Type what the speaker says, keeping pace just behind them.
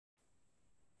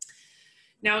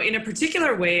Now, in a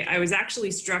particular way, I was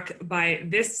actually struck by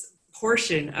this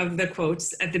portion of the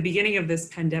quotes at the beginning of this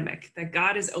pandemic, that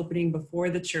God is opening before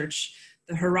the church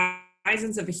the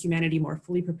horizons of a humanity more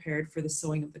fully prepared for the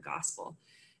sowing of the gospel.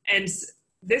 And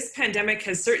this pandemic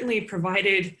has certainly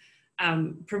provided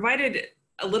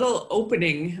a little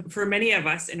opening for many of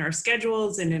us in our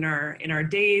schedules and in our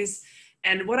days.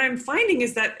 And what I'm finding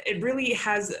is that it really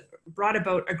has brought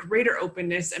about a greater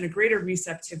openness and a greater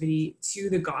receptivity to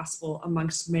the gospel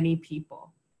amongst many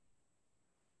people.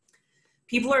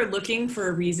 People are looking for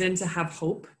a reason to have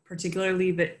hope,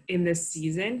 particularly in this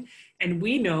season. And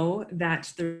we know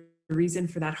that the reason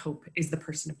for that hope is the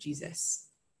person of Jesus.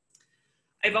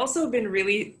 I've also been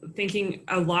really thinking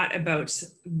a lot about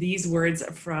these words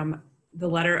from the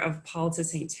letter of Paul to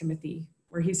St. Timothy,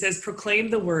 where he says, proclaim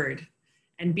the word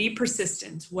and be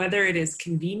persistent, whether it is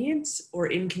convenient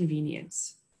or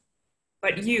inconvenient.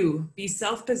 But you, be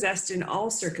self-possessed in all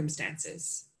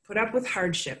circumstances, put up with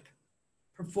hardship,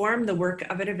 perform the work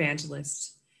of an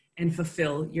evangelist, and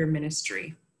fulfill your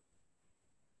ministry.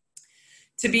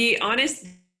 To be honest,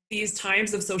 these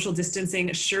times of social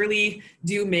distancing surely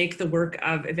do make the work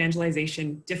of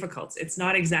evangelization difficult. It's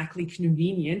not exactly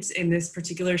convenient in this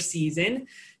particular season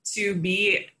to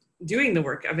be doing the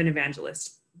work of an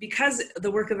evangelist, because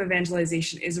the work of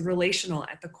evangelization is relational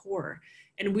at the core.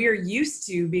 And we are used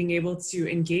to being able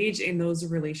to engage in those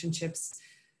relationships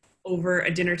over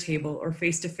a dinner table or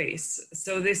face-to-face.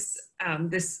 So this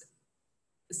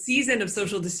season of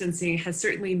social distancing has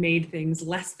certainly made things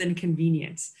less than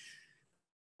convenient.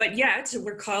 But yet,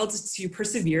 we're called to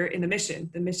persevere in the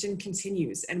mission. The mission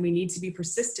continues, and we need to be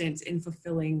persistent in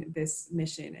fulfilling this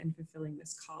mission and fulfilling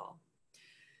this call.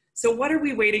 So what are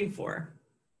we waiting for?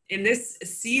 In this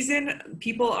season,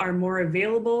 people are more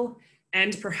available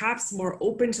and perhaps more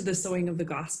open to the sowing of the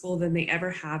gospel than they ever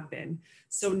have been.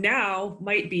 So now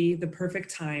might be the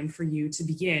perfect time for you to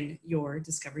begin your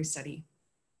discovery study.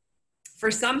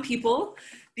 For some people,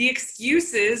 the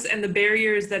excuses and the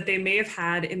barriers that they may have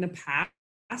had in the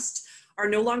past are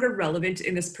no longer relevant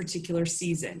in this particular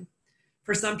season.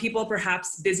 For some people,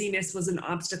 perhaps busyness was an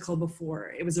obstacle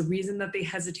before. It was a reason that they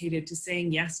hesitated to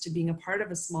saying yes to being a part of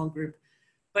a small group.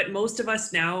 But most of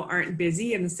us now aren't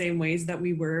busy in the same ways that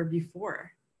we were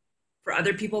before. For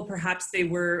other people, perhaps they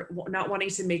were not wanting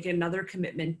to make another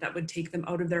commitment that would take them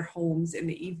out of their homes in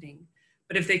the evening.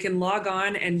 But if they can log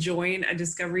on and join a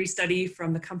discovery study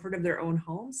from the comfort of their own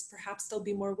homes, perhaps they'll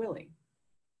be more willing.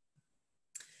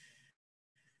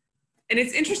 And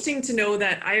it's interesting to know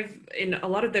that in a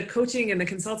lot of the coaching and the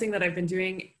consulting that I've been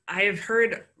doing, I have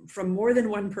heard from more than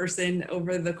one person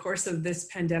over the course of this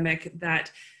pandemic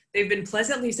that they've been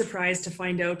pleasantly surprised to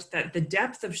find out that the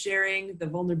depth of sharing, the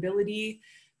vulnerability,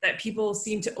 that people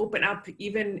seem to open up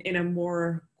even in a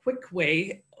more quick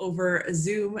way over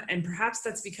Zoom. And perhaps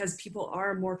that's because people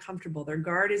are more comfortable. Their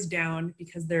guard is down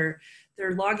because they're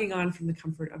logging on from the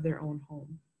comfort of their own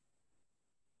home.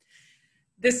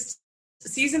 This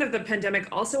season of the pandemic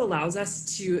also allows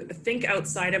us to think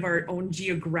outside of our own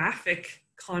geographic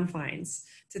confines,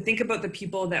 to think about the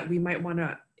people that we might want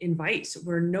to invite.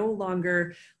 We're no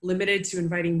longer limited to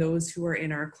inviting those who are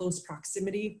in our close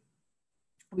proximity.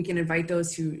 We can invite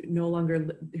those who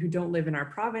don't live in our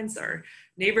province, our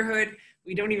neighborhood.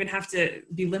 We don't even have to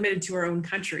be limited to our own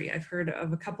country. I've heard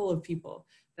of a couple of people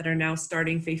that are now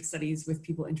starting faith studies with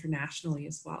people internationally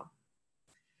as well.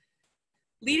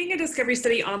 Leading a discovery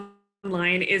study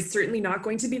online is certainly not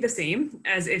going to be the same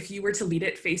as if you were to lead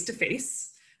it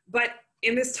face-to-face, but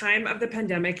in this time of the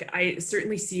pandemic, I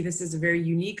certainly see this as a very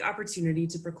unique opportunity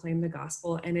to proclaim the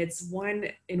gospel, and it's one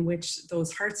in which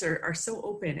those hearts are so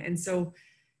open. And so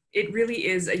it really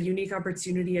is a unique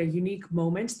opportunity, a unique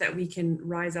moment that we can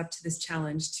rise up to this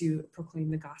challenge to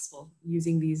proclaim the gospel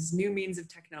using these new means of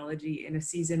technology in a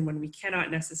season when we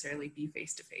cannot necessarily be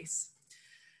face-to-face.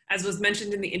 As was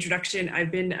mentioned in the introduction,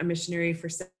 I've been a missionary for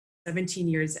 17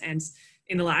 years, and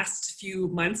in the last few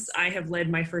months, I have led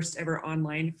my first ever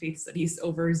online faith studies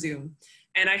over Zoom.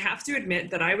 And I have to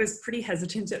admit that I was pretty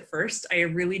hesitant at first. I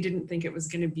really didn't think it was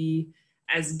going to be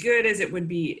as good as it would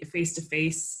be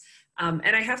face-to-face.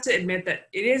 And I have to admit that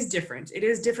it is different. It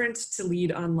is different to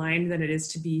lead online than it is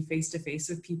to be face-to-face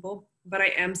with people. But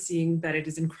I am seeing that it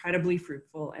is incredibly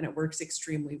fruitful and it works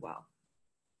extremely well.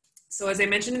 So as I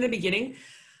mentioned in the beginning,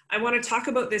 I want to talk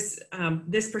about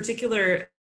this particular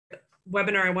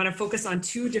webinar. I want to focus on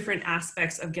two different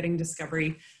aspects of getting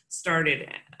discovery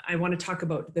started. I want to talk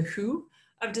about the who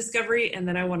of discovery, and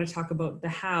then I want to talk about the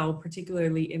how,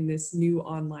 particularly in this new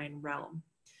online realm.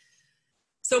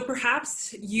 So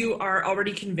perhaps you are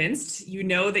already convinced, you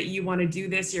know that you want to do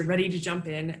this, you're ready to jump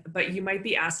in, but you might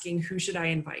be asking, who should I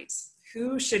invite?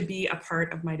 Who should be a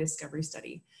part of my discovery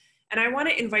study? And I want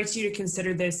to invite you to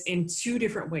consider this in two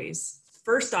different ways.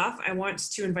 First off, I want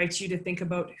to invite you to think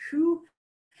about who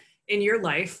in your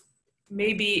life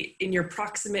may be in your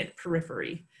proximate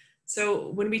periphery. So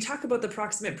when we talk about the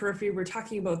proximate periphery, we're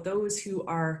talking about those who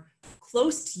are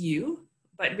close to you,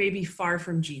 but maybe far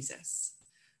from Jesus.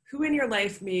 Who in your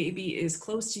life maybe is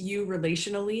close to you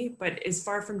relationally, but is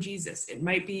far from Jesus? It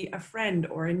might be a friend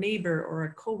or a neighbor or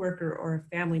a coworker or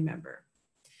a family member.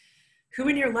 Who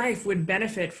in your life would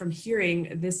benefit from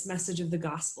hearing this message of the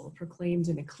gospel proclaimed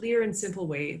in a clear and simple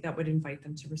way that would invite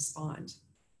them to respond?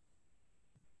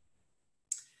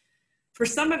 For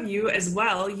some of you as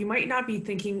well, you might not be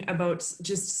thinking about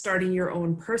just starting your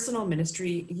own personal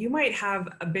ministry. You might have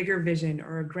a bigger vision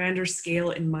or a grander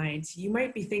scale in mind. You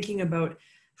might be thinking about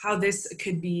how this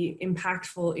could be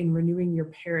impactful in renewing your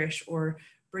parish or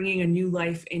bringing a new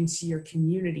life into your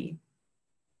community.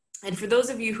 And for those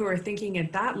of you who are thinking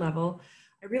at that level,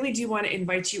 I really do want to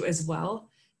invite you as well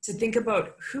to think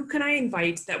about who can I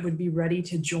invite that would be ready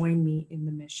to join me in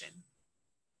the mission.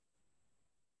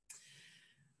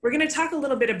 We're going to talk a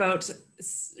little bit about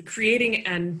creating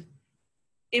an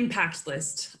impact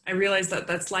list. I realize that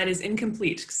that slide is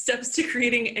incomplete. Steps to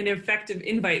creating an effective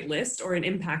invite list or an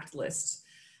impact list.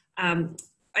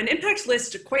 An impact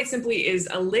list, quite simply, is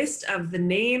a list of the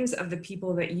names of the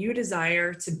people that you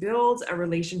desire to build a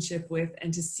relationship with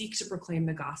and to seek to proclaim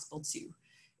the gospel to.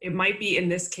 It might be, in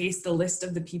this case, the list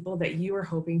of the people that you are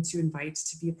hoping to invite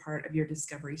to be a part of your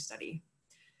discovery study.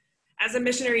 As a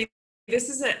missionary, this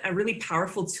is a really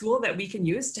powerful tool that we can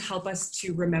use to help us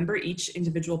to remember each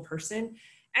individual person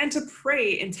and to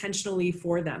pray intentionally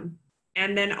for them,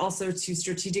 and then also to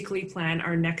strategically plan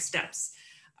our next steps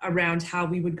around how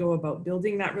we would go about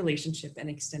building that relationship and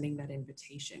extending that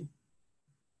invitation.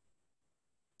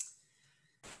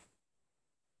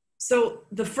 So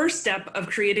the first step of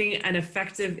creating an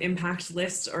effective impact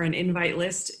list or an invite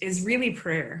list is really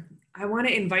prayer. I want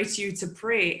to invite you to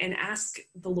pray and ask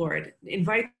the Lord,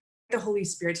 invite the Holy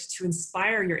Spirit to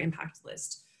inspire your impact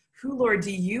list. Who, Lord,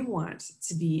 do you want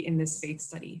to be in this faith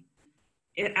study?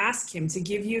 Ask him to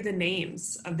give you the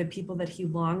names of the people that he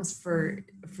longs for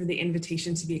the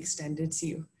invitation to be extended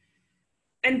to.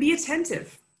 And be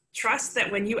attentive. Trust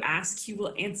that when you ask, he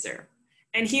will answer.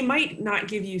 And he might not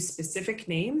give you specific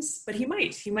names, but he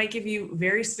might. He might give you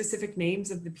very specific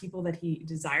names of the people that he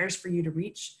desires for you to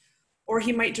reach, or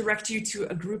he might direct you to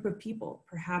a group of people.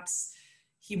 Perhaps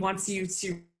he wants you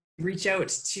to reach out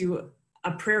to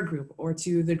a prayer group or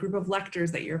to the group of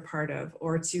lectors that you're part of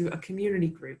or to a community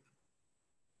group.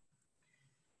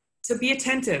 So be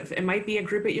attentive. It might be a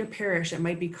group at your parish. It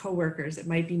might be coworkers. It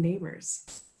might be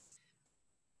neighbors.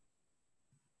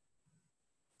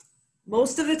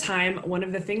 Most of the time, one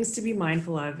of the things to be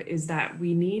mindful of is that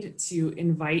we need to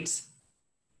invite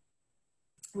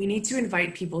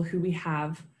people who we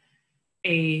have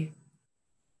a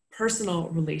personal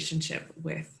relationship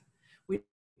with. We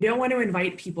don't want to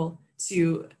invite people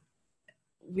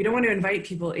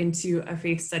into a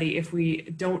faith study if we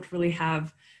don't really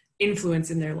have influence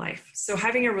in their life. So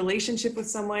having a relationship with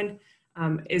someone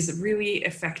is really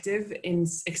effective in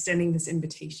extending this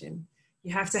invitation.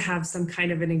 You have to have some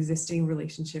kind of an existing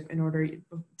relationship in order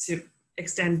to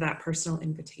extend that personal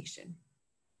invitation.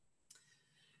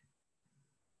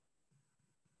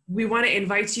 We want to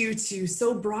invite you to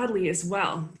so broadly as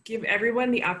well, give everyone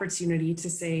the opportunity to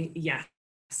say yes.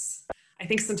 I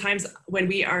think sometimes when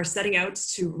we are setting out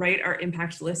to write our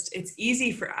impact list, it's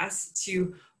easy for us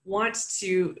to want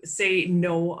to say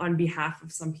no on behalf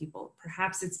of some people.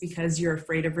 Perhaps it's because you're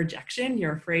afraid of rejection.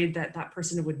 You're afraid that that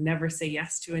person would never say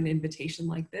yes to an invitation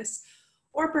like this.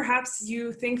 Or perhaps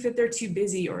you think that they're too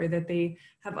busy or that they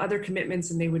have other commitments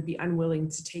and they would be unwilling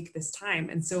to take this time.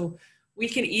 And so we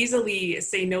can easily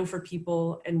say no for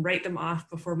people and write them off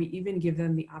before we even give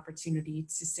them the opportunity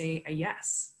to say a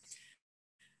yes.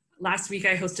 Last week,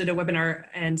 I hosted a webinar,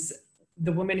 and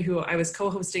the woman who I was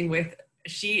co-hosting with,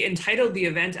 she entitled the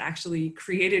event actually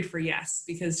Created for Yes,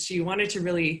 because she wanted to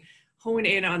really hone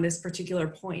in on this particular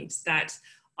point that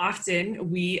often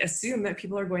we assume that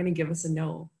people are going to give us a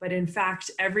no, but in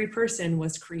fact, every person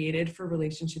was created for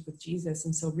relationship with Jesus.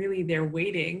 And so really they're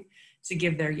waiting to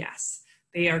give their yes.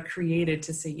 They are created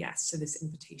to say yes to this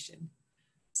invitation.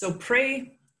 So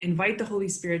pray, invite the Holy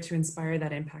Spirit to inspire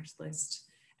that impact list.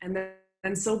 And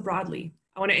then so broadly,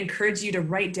 I want to encourage you to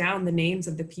write down the names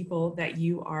of the people that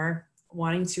you are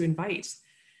wanting to invite.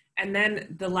 And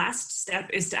then the last step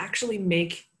is to actually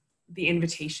make the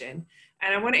invitation.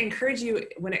 And I want to encourage you,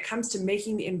 when it comes to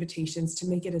making the invitations, to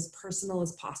make it as personal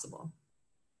as possible.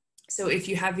 So if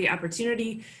you have the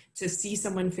opportunity to see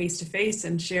someone face to face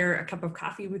and share a cup of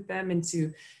coffee with them and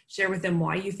to share with them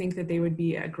why you think that they would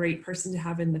be a great person to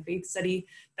have in the faith study,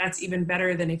 that's even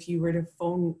better than if you were to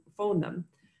phone them.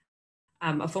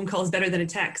 A phone call is better than a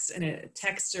text, and a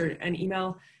text or an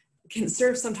email can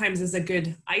serve sometimes as a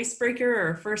good icebreaker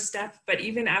or a first step, but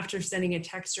even after sending a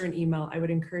text or an email, I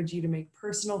would encourage you to make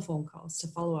personal phone calls to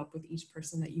follow up with each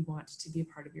person that you want to be a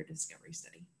part of your discovery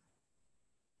study.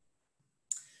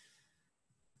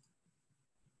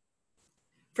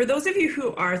 For those of you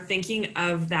who are thinking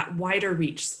of that wider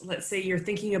reach, let's say you're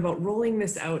thinking about rolling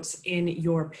this out in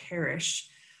your parish,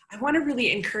 I want to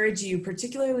really encourage you,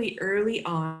 particularly early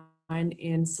on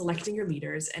in selecting your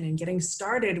leaders and in getting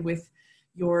started with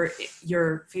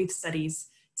your faith studies,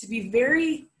 to be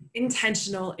very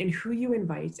intentional in who you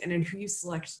invite and in who you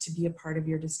select to be a part of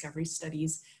your discovery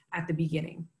studies at the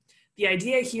beginning. The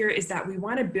idea here is that we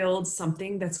want to build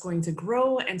something that's going to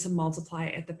grow and to multiply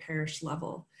at the parish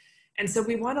level. And so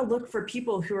we want to look for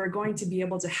people who are going to be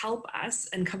able to help us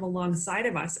and come alongside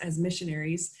of us as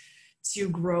missionaries to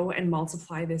grow and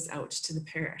multiply this out to the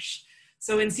parish.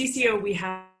 So in CCO, we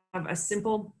have a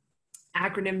simple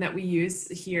acronym that we use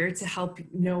here to help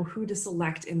know who to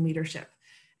select in leadership.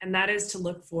 And that is to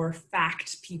look for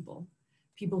FACT people,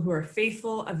 people who are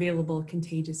faithful, available,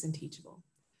 contagious, and teachable.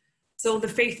 So the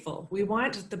faithful, we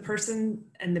want the person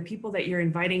and the people that you're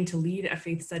inviting to lead a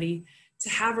faith study to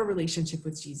have a relationship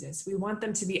with Jesus. We want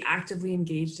them to be actively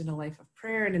engaged in a life of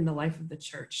prayer and in the life of the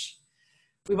church.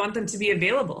 We want them to be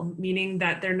available, meaning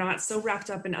that they're not so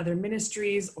wrapped up in other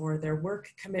ministries or their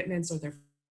work commitments or their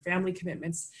family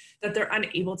commitments that they're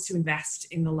unable to invest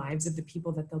in the lives of the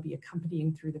people that they'll be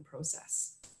accompanying through the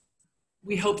process.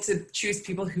 We hope to choose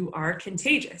people who are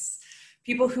contagious,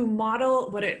 people who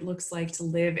model what it looks like to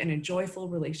live in a joyful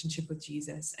relationship with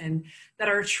Jesus and that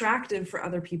are attractive for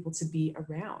other people to be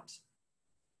around.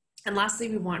 And lastly,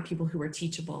 we want people who are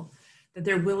teachable, that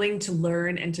they're willing to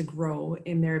learn and to grow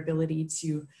in their ability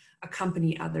to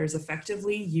accompany others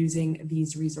effectively using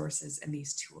these resources and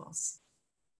these tools.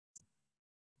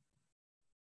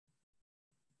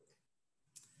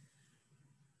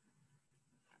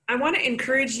 I want to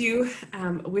encourage you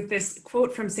with this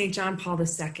quote from St. John Paul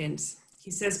II.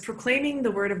 He says, "Proclaiming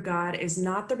the word of God is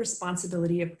not the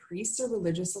responsibility of priests or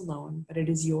religious alone, but it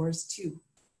is yours too.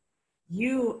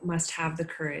 You must have the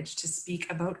courage to speak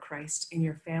about Christ in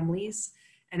your families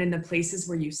and in the places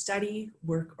where you study,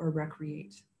 work, or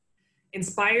recreate.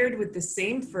 Inspired with the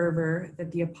same fervor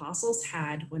that the apostles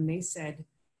had when they said,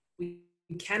 'We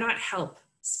cannot help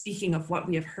speaking of what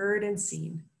we have heard and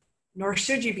seen, nor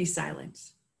should you be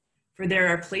silent. For there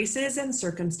are places and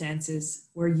circumstances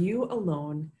where you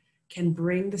alone can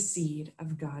bring the seed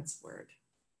of God's word.'"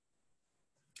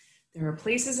 There are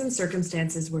places and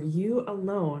circumstances where you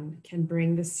alone can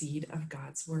bring the seed of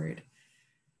God's word.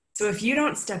 So if you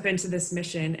don't step into this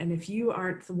mission, and if you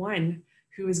aren't the one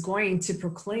who is going to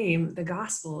proclaim the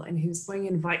gospel and who's going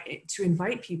to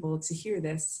invite people to hear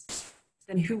this,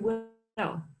 then who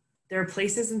will? There are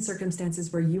places and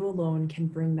circumstances where you alone can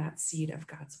bring that seed of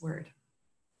God's word.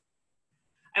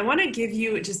 I want to give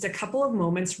you just a couple of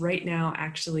moments right now,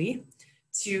 actually,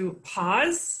 to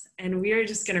pause, and we are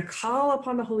just going to call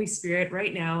upon the Holy Spirit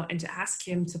right now and to ask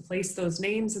him to place those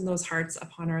names and those hearts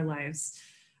upon our lives,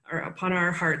 or upon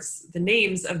our hearts, the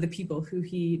names of the people who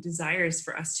he desires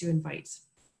for us to invite.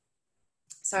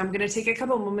 So I'm going to take a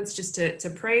couple of moments just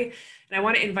to pray, and I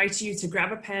want to invite you to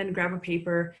grab a pen, grab a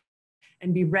paper,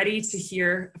 and be ready to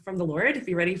hear from the Lord,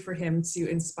 be ready for him to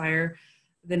inspire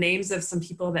the names of some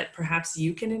people that perhaps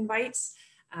you can invite,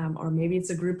 or maybe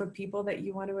it's a group of people that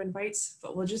you want to invite,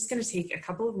 but we're just going to take a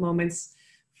couple of moments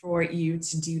for you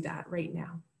to do that right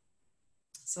now.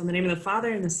 So in the name of the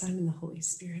Father, and the Son, and the Holy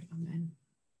Spirit, amen.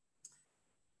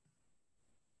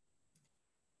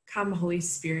 Come, Holy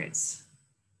Spirit.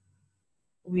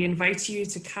 We invite you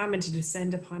to come and to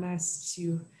descend upon us,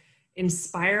 to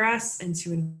inspire us and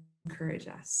to encourage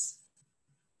us.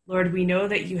 Lord, we know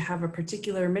that you have a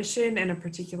particular mission and a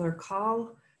particular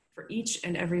call for each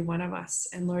and every one of us.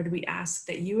 And Lord, we ask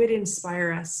that you would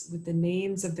inspire us with the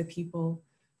names of the people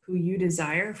who you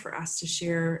desire for us to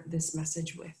share this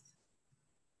message with.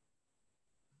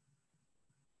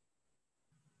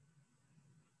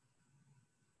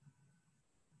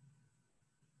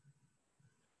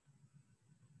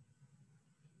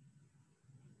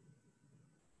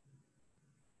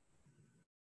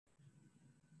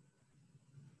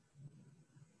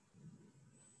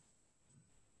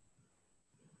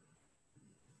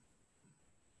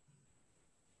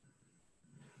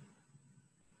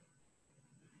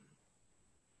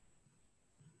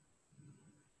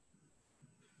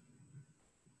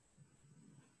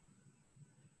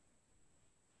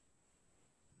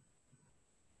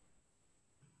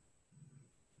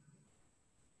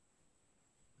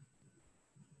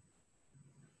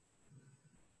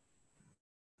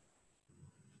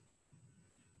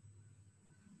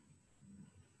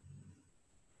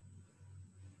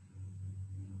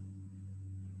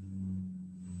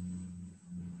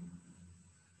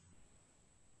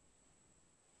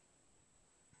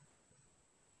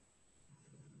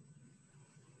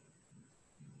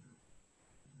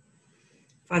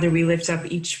 Father, we lift up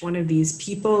each one of these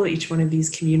people, each one of these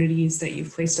communities that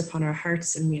you've placed upon our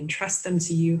hearts, and we entrust them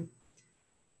to you.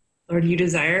 Lord, you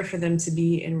desire for them to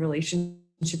be in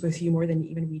relationship with you more than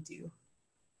even we do.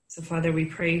 So, Father, we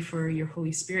pray for your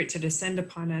Holy Spirit to descend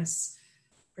upon us,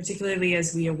 particularly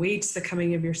as we await the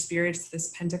coming of your Spirit this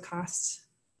Pentecost.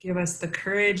 Give us the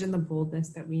courage and the boldness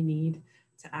that we need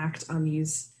to act on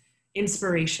these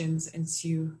inspirations and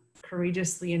to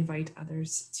courageously invite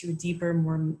others to a deeper,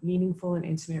 more meaningful and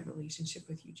intimate relationship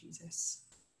with you, Jesus.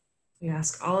 We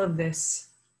ask all of this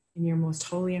in your most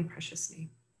holy and precious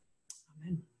name.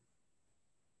 Amen.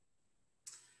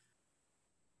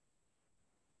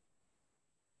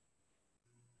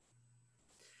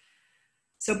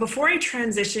 So before I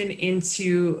transition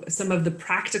into some of the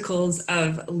practicals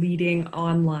of leading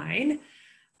online,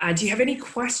 do you have any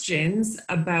questions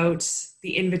about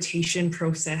the invitation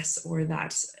process or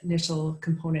that initial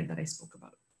component that I spoke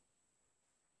about?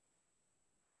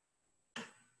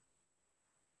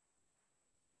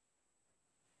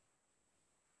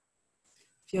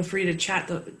 Feel free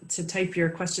to to type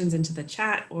your questions into the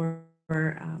chat or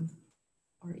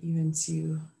even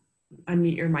to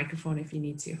unmute your microphone if you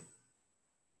need to.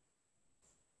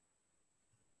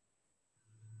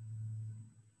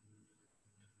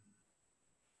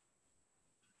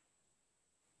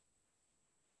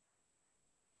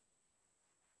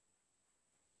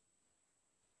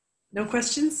 No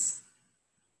questions?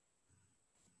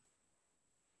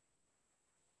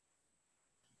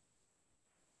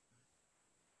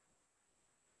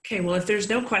 Okay, well, if there's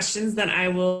no questions, then I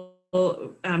will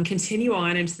continue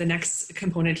on into the next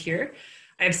component here.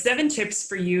 I have 7 tips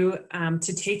for you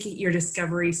to take your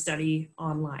discovery study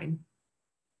online.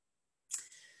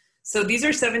 So these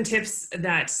are 7 tips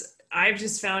that I've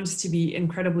just found to be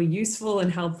incredibly useful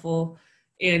and helpful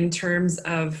in terms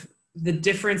of the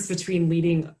difference between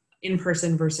leading in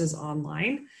person versus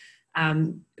online.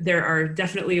 There are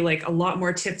definitely like a lot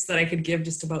more tips that I could give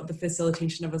just about the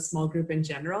facilitation of a small group in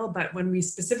general, but when we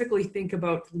specifically think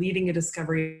about leading a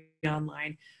discovery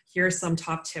online, here are some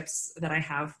top tips that I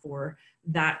have for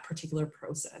that particular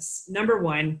process. Number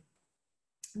 1,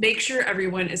 make sure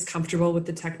everyone is comfortable with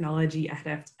the technology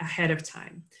ahead of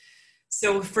time.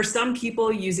 So for some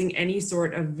people, using any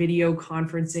sort of video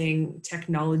conferencing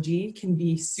technology can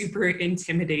be super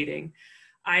intimidating.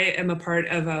 I am a part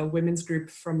of a women's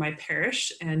group from my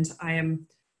parish, and I am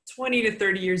 20 to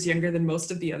 30 years younger than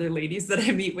most of the other ladies that I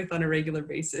meet with on a regular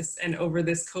basis. And over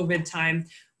this COVID time,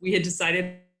 we had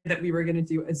decided that we were going to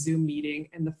do a Zoom meeting.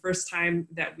 And the first time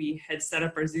that we had set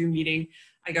up our Zoom meeting,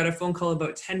 I got a phone call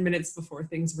about 10 minutes before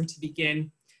things were to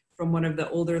begin from one of the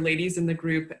older ladies in the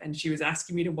group, and she was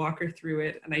asking me to walk her through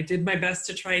it. And I did my best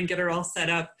to try and get her all set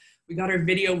up. We got our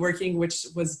video working, which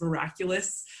was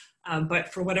miraculous.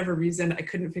 But for whatever reason, I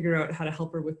couldn't figure out how to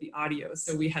help her with the audio.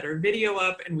 So we had her video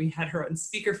up and we had her on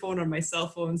speakerphone on my cell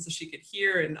phone so she could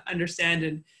hear and understand.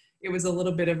 And it was a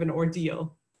little bit of an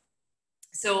ordeal.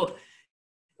 So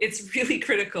it's really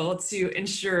critical to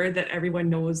ensure that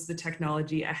everyone knows the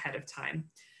technology ahead of time,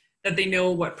 that they know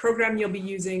what program you'll be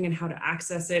using and how to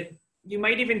access it. You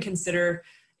might even consider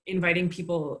inviting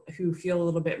people who feel a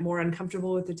little bit more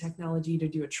uncomfortable with the technology to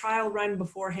do a trial run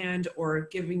beforehand, or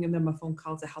giving them a phone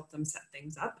call to help them set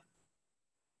things up.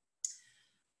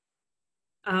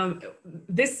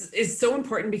 This is so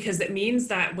important because it means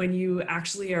that when you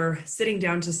actually are sitting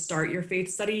down to start your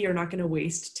faith study, you're not going to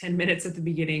waste 10 minutes at the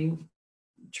beginning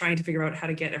trying to figure out how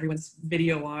to get everyone's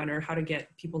video on or how to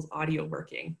get people's audio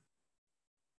working.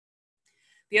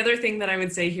 The other thing that I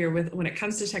would say here when it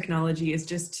comes to technology is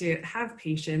just to have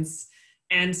patience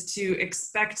and to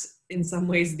expect, in some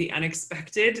ways, the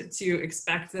unexpected, to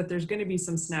expect that there's going to be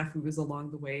some snafus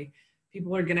along the way.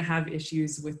 People are going to have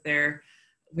issues with their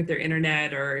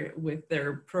internet or with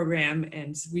their program,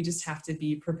 and we just have to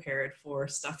be prepared for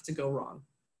stuff to go wrong.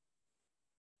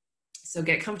 So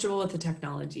get comfortable with the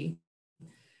technology.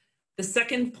 The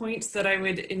second point that I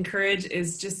would encourage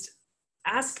is just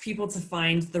ask people to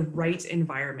find the right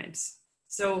environment.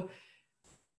 So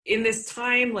in this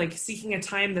time, like seeking a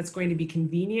time that's going to be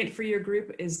convenient for your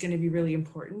group is going to be really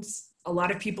important. A lot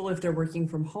of people, if they're working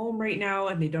from home right now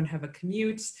and they don't have a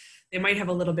commute, they might have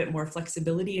a little bit more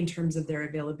flexibility in terms of their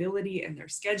availability and their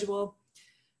schedule.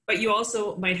 But you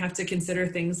also might have to consider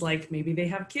things like maybe they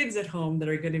have kids at home that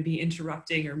are going to be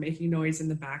interrupting or making noise in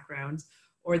the background,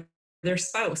 or their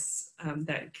spouse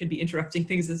that could be interrupting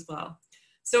things as well.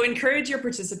 So encourage your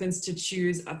participants to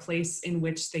choose a place in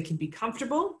which they can be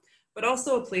comfortable, but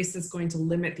also a place that's going to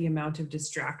limit the amount of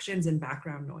distractions and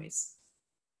background noise.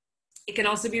 It can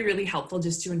also be really helpful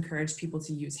just to encourage people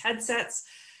to use headsets.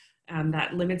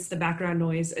 that limits the background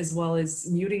noise, as well as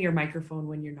muting your microphone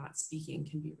when you're not speaking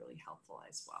can be really helpful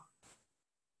as well.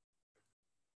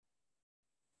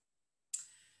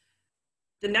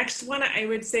 The next one I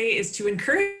would say is to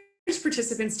encourage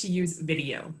participants to use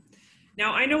video.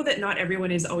 Now, I know that not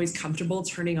everyone is always comfortable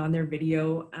turning on their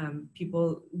video.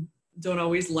 People don't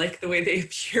always like the way they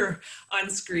appear on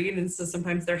screen, and so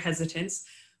sometimes they're hesitant.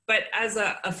 But as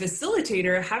a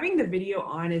facilitator, having the video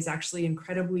on is actually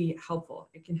incredibly helpful.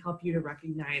 It can help you to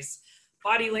recognize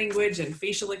body language and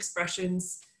facial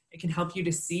expressions. It can help you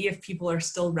to see if people are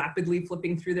still rapidly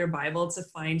flipping through their Bible to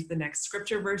find the next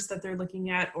scripture verse that they're looking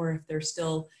at, or if they're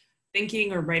still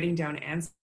thinking or writing down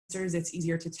answers. It's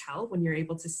easier to tell when you're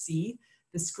able to see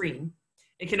the screen.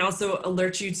 It can also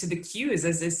alert you to the cues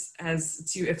as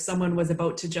to if someone was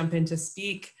about to jump in to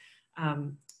speak,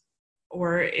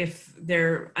 or if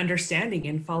they're understanding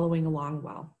and following along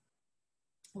well.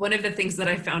 One of the things that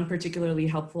I found particularly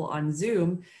helpful on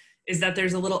Zoom is that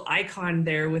there's a little icon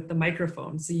there with the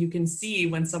microphone, so you can see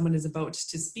when someone is about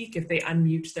to speak if they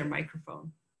unmute their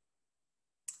microphone.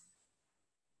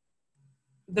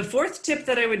 The fourth tip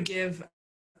that I would give,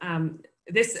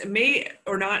 this may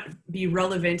or not be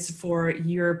relevant for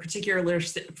your particular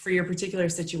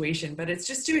situation, but it's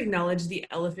just to acknowledge the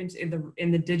elephant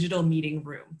in the digital meeting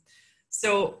room.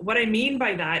 So what I mean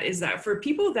by that is that for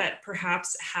people that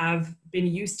perhaps have been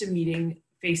used to meeting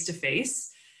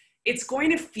face-to-face, it's going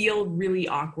to feel really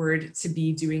awkward to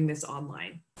be doing this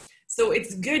online. So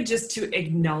it's good just to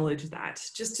acknowledge that,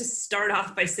 just to start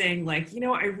off by saying, like, you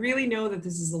know, I really know that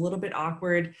this is a little bit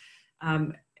awkward.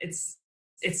 It's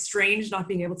strange not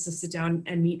being able to sit down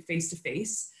and meet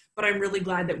face-to-face, but I'm really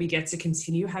glad that we get to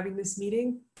continue having this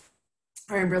meeting,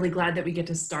 or I'm really glad that we get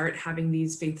to start having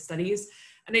these faith studies.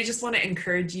 And I just want to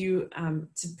encourage you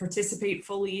to participate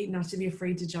fully, not to be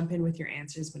afraid to jump in with your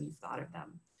answers when you've thought of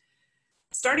them.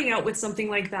 Starting out with something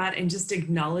like that and just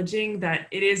acknowledging that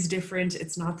it is different,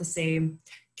 it's not the same,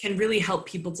 can really help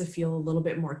people to feel a little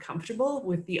bit more comfortable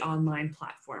with the online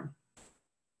platform.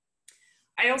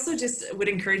 I also just would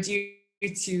encourage you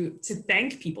to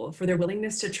thank people for their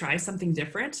willingness to try something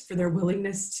different, for their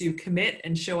willingness to commit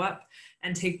and show up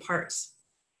and take part.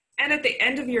 And at the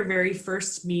end of your very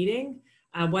first meeting,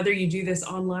 whether you do this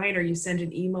online or you send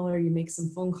an email or you make some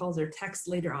phone calls or text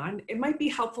later on, it might be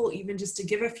helpful even just to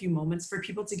give a few moments for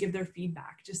people to give their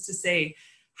feedback, just to say,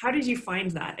 how did you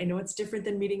find that? I know it's different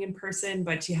than meeting in person,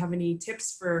 but do you have any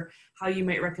tips for how you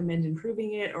might recommend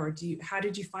improving it? Or how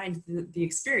did you find the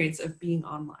experience of being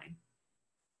online?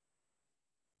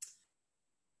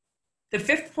 The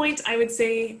fifth point I would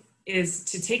say is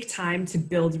to take time to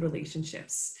build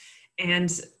relationships. And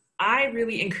I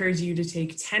really encourage you to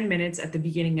take 10 minutes at the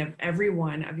beginning of every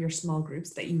one of your small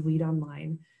groups that you lead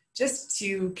online, just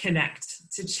to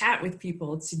connect, to chat with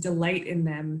people, to delight in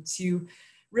them, to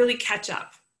really catch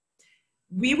up.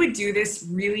 We would do this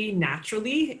really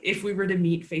naturally if we were to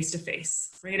meet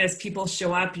face-to-face, right? As people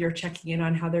show up, you're checking in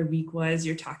on how their week was,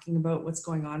 you're talking about what's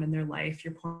going on in their life,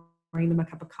 you're pouring them a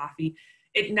cup of coffee.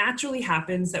 It naturally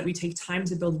happens that we take time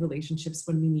to build relationships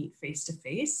when we meet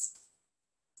face-to-face.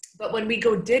 But when we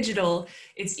go digital,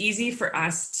 it's easy for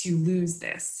us to lose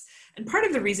this. And part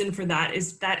of the reason for that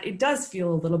is that it does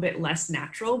feel a little bit less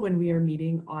natural when we are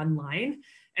meeting online.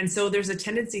 And so there's a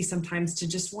tendency sometimes to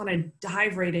just want to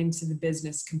dive right into the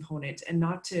business component and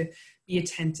not to be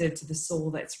attentive to the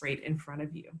soul that's right in front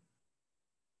of you.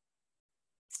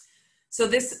 So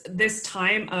this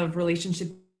time of relationship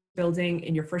building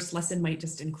in your first lesson might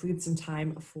just include some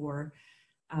time for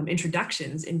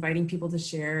introductions, inviting people to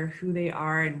share who they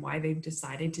are and why they've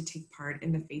decided to take part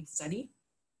in the faith study.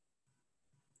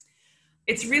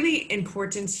 It's really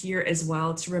important here as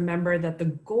well to remember that the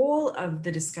goal of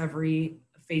the Discovery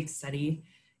Faith Study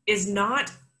is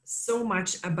not so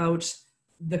much about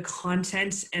the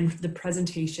content and the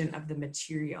presentation of the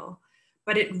material,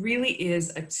 but it really is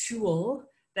a tool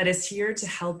that is here to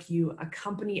help you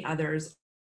accompany others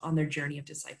on their journey of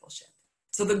discipleship.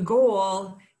 So the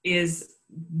goal is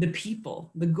the people.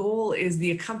 The goal is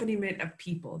the accompaniment of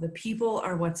people. The people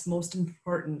are what's most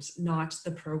important, not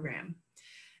the program.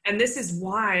 And this is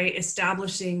why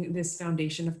establishing this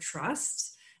foundation of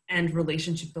trust and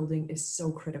relationship building is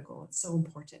so critical. It's so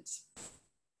important.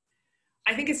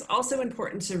 I think it's also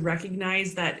important to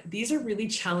recognize that these are really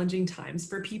challenging times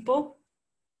for people.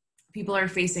 People are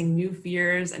facing new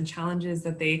fears and challenges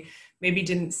that they maybe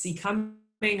didn't see coming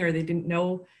or they didn't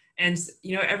know. And,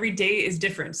 you know, every day is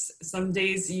different. Some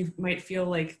days you might feel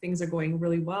like things are going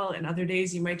really well, and other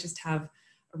days you might just have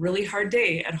a really hard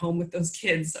day at home with those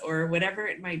kids or whatever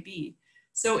it might be.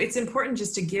 So it's important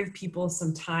just to give people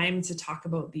some time to talk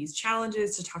about these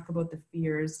challenges, to talk about the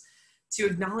fears, to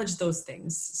acknowledge those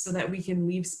things so that we can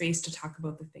leave space to talk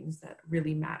about the things that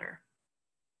really matter.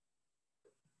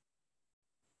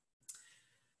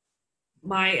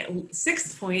 My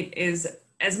sixth point is,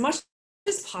 as much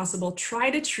as possible, try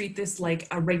to treat this like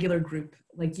a regular group,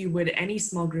 like you would any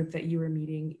small group that you were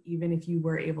meeting, even if you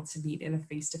were able to meet in a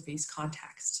face-to-face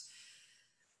context.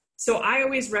 So I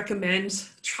always recommend,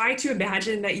 try to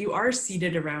imagine that you are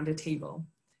seated around a table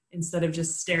instead of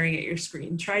just staring at your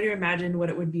screen. Try to imagine what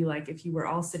it would be like if you were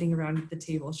all sitting around the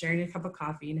table, sharing a cup of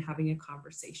coffee and having a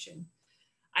conversation.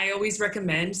 I always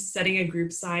recommend setting a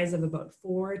group size of about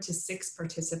 4 to 6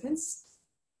 participants.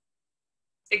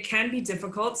 It can be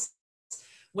difficult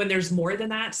when there's more than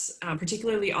that,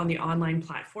 particularly on the online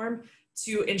platform,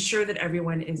 to ensure that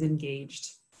everyone is engaged.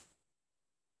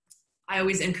 I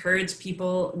always encourage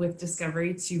people with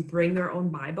Discovery to bring their own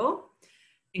Bible,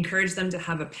 encourage them to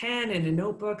have a pen and a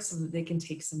notebook so that they can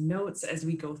take some notes as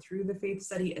we go through the faith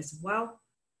study as well.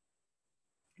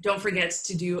 Don't forget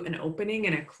to do an opening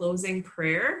and a closing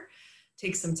prayer.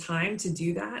 Take some time to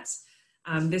do that.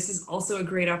 This is also a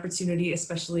great opportunity,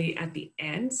 especially at the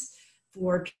end,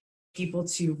 for people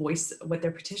to voice what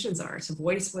their petitions are, to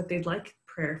voice what they'd like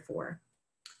prayer for.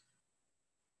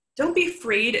 Don't be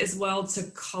afraid as well to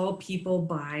call people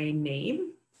by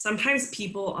name. Sometimes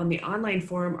people on the online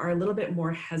forum are a little bit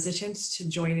more hesitant to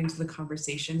join into the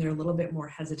conversation. They're a little bit more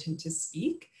hesitant to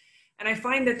speak. And I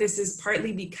find that this is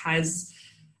partly because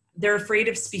they're afraid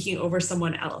of speaking over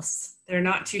someone else. They're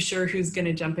not too sure who's going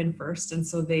to jump in first, and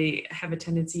so they have a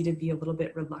tendency to be a little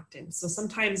bit reluctant. So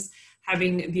sometimes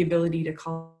having the ability to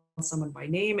call someone by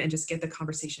name and just get the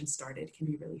conversation started can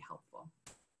be really helpful.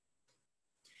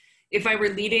 If I were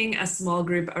leading a small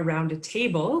group around a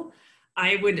table,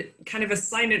 I would kind of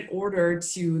assign an order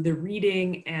to the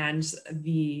reading and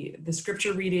the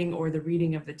scripture reading, or the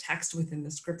reading of the text within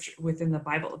the scripture, within the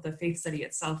Bible, the faith study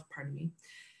itself, pardon me.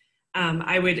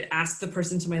 I would ask the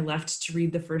person to my left to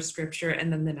read the first scripture,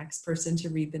 and then the next person to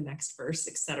read the next verse,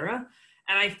 etc.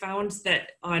 And I found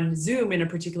that on Zoom, in a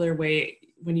particular way,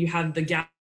 when you have the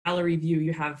gallery view,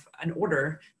 you have an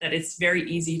order that it's very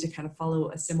easy to kind of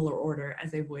follow a similar order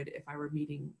as I would if I were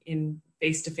meeting in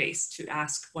face-to-face, to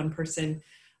ask one person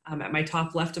at my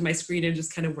top left of my screen and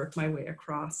just kind of work my way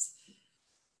across.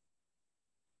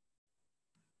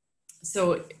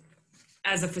 So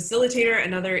as a facilitator,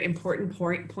 another important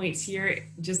point here,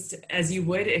 just as you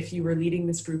would if you were leading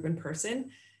this group in person,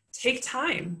 take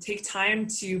time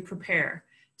to prepare,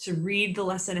 to read the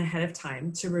lesson ahead of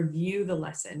time, to review the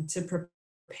lesson, to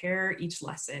prepare each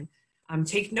lesson.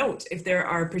 Take note if there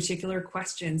are particular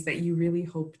questions that you really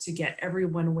hope to get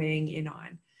everyone weighing in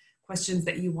on, questions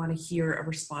that you want to hear a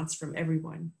response from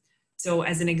everyone. So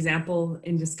as an example,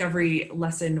 in Discovery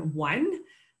Lesson 1,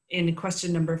 in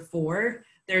question number 4,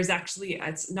 there's actually,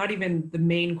 it's not even the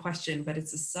main question, but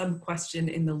it's a sub-question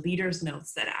in the leader's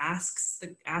notes that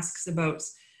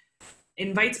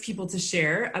invites people to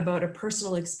share about a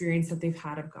personal experience that they've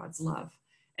had of God's love.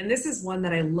 And this is one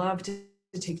that I love to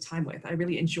take time with. I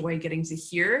really enjoy getting to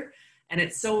hear, and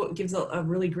it gives a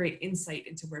really great insight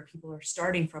into where people are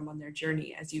starting from on their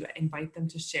journey as you invite them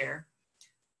to share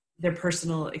their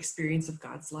personal experience of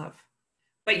God's love.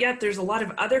 But yet there's a lot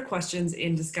of other questions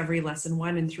in Discovery Lesson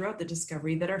 1 and throughout the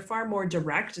Discovery that are far more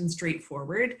direct and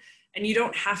straightforward, and you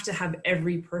don't have to have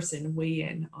every person weigh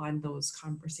in on those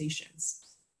conversations.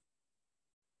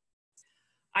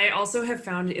 I also have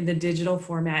found in the digital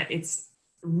format, it's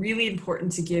really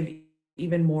important to give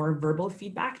even more verbal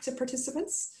feedback to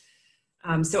participants.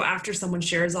 So after someone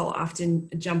shares, I'll often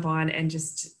jump on and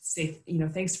just say,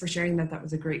 thanks for sharing that. That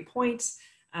was a great point.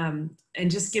 And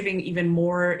just giving even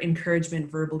more encouragement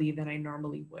verbally than I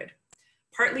normally would.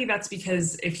 Partly that's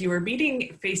because if you were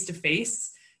meeting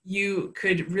face-to-face, you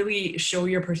could really show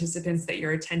your participants that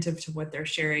you're attentive to what they're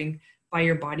sharing by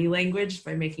your body language,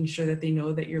 by making sure that they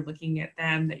know that you're looking at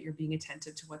them, that you're being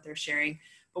attentive to what they're sharing.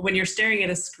 But when you're staring at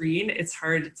a screen, it's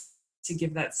hard to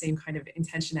give that same kind of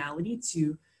intentionality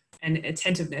and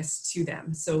attentiveness to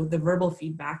them. So the verbal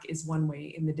feedback is one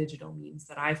way in the digital means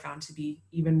that I found to be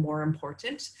even more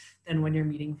important than when you're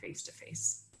meeting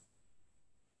face-to-face.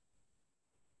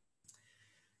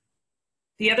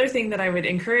 The other thing that I would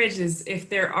encourage is if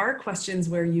there are questions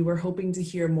where you were hoping to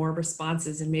hear more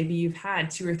responses, and maybe you've had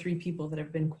 2 or 3 people that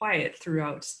have been quiet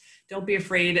throughout, don't be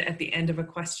afraid at the end of a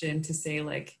question to say,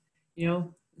 like,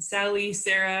 Sally,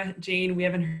 Sarah, Jane, we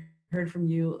haven't heard from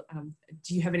you.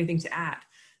 Do you have anything to add?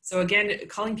 So again,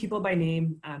 calling people by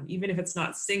name, even if it's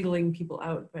not singling people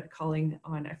out, but calling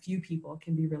on a few people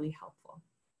can be really helpful.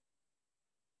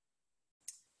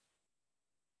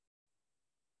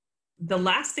 The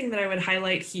last thing that I would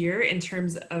highlight here in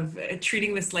terms of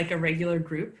treating this like a regular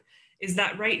group is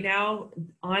that right now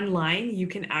online, you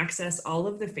can access all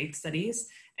of the faith studies,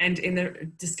 and in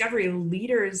the Discovery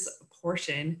Leaders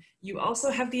portion, you also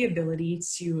have the ability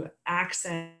to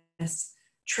access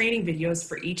training videos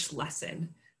for each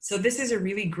lesson. So this is a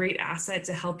really great asset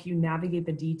to help you navigate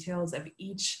the details of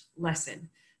each lesson.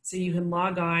 So you can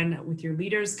log on with your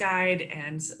leader's guide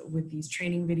and with these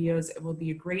training videos, it will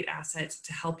be a great asset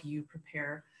to help you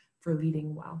prepare for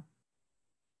leading well.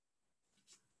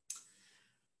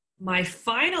 My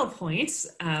final point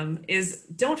is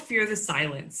don't fear the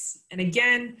silence. And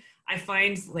again, I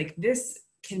find like this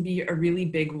can be a really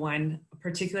big one,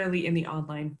 particularly in the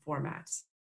online format.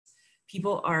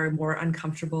 People are more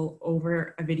uncomfortable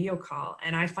over a video call.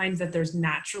 And I find that there's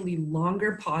naturally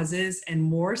longer pauses and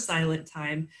more silent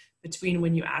time between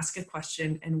when you ask a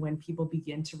question and when people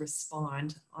begin to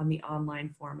respond on the online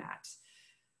format.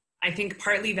 I think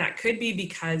partly that could be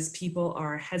because people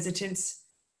are hesitant.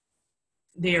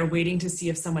 They are waiting to see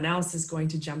if someone else is going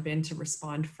to jump in to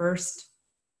respond first.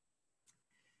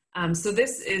 So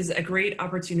this is a great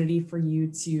opportunity for you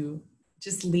to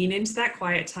just lean into that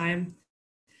quiet time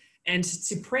and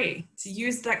to pray, to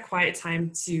use that quiet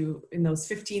time to, in those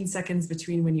 15 seconds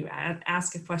between when you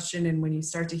ask a question and when you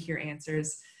start to hear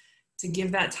answers, to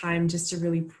give that time just to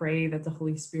really pray that the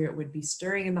Holy Spirit would be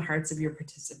stirring in the hearts of your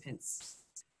participants.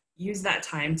 Use that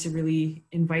time to really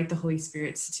invite the Holy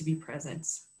Spirit to be present.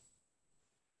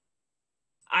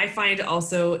 I find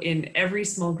also in every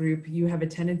small group, you have a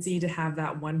tendency to have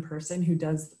that one person who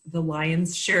does the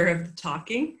lion's share of the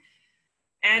talking.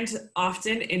 And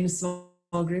often in small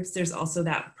groups, there's also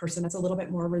that person that's a little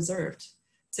bit more reserved.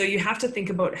 So you have to think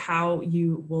about how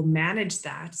you will manage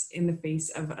that in the face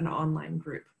of an online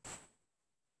group.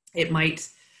 It might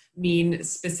mean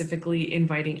specifically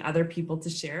inviting other people to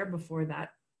share before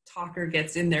that talker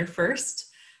gets in there first.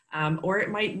 Or it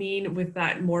might mean with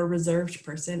that more reserved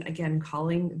person, again,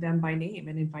 calling them by name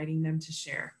and inviting them to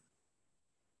share.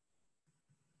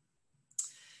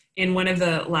 In one of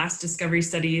the last discovery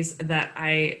studies that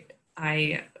I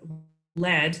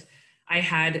led, I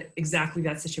had exactly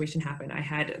that situation happen. I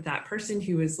had that person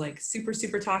who was like super,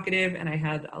 super talkative, and I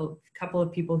had a couple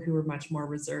of people who were much more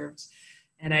reserved.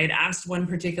 And I had asked one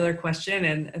particular question,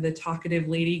 and the talkative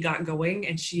lady got going,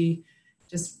 and she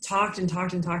just talked and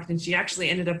talked and talked, and she actually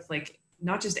ended up like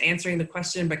not just answering the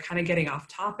question, but kind of getting off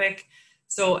topic.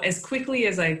 So as quickly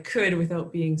as I could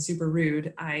without being super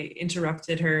rude, I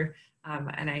interrupted her,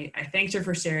 and I thanked her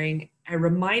for sharing. I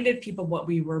reminded people what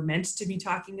we were meant to be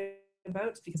talking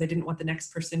about, because I didn't want the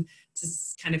next person to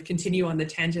kind of continue on the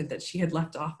tangent that she had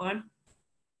left off on.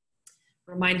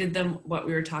 Reminded them what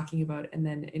we were talking about, and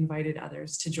then invited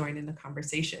others to join in the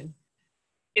conversation.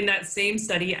 In that same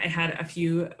study, I had a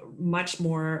few much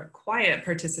more quiet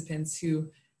participants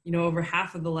who, you know, over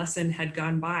half of the lesson had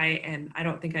gone by, and I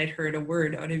don't think I'd heard a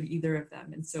word out of either of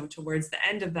them. And so towards the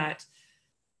end of that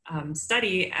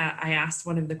study, I asked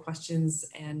one of the questions,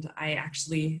 and I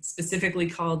actually specifically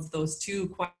called those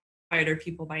two quieter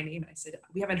people by name. I said,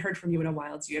 "We haven't heard from you in a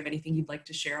while. Do you have anything you'd like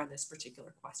to share on this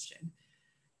particular question?"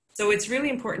 So it's really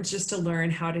important just to learn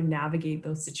how to navigate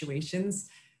those situations.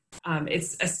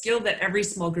 It's a skill that every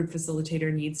small group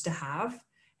facilitator needs to have.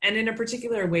 And in a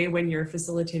particular way, when you're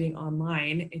facilitating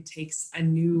online, it takes a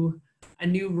new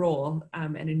role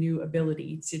and a new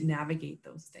ability to navigate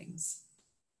those things.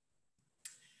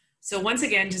 So once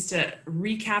again, just to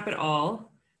recap it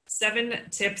all, 7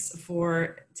 tips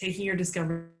for taking your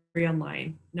discovery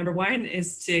online. Number 1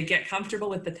 is to get comfortable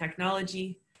with the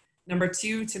technology. Number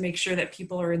 2, to make sure that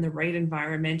people are in the right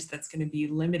environment that's going to be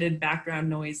limited background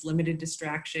noise, limited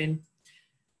distraction.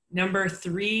 Number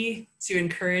 3, to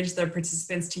encourage the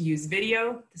participants to use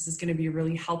video. This is going to be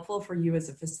really helpful for you as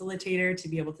a facilitator to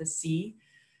be able to see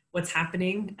what's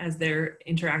happening as they're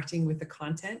interacting with the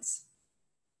content.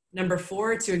 Number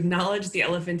 4, to acknowledge the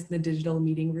elephant in the digital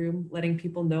meeting room, letting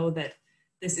people know that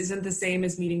this isn't the same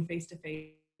as meeting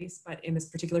face-to-face, but in this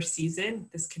particular season,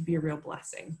 this could be a real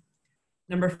blessing.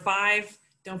 Number 5,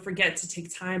 don't forget to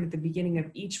take time at the beginning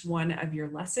of each one of your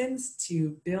lessons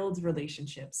to build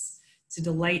relationships, to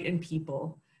delight in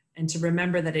people, and to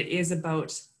remember that it is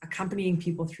about accompanying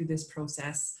people through this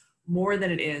process more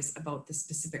than it is about the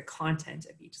specific content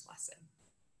of each lesson.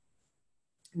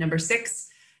 Number 6,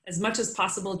 as much as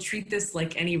possible, treat this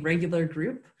like any regular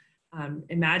group.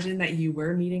 Imagine that you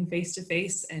were meeting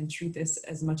face-to-face and treat this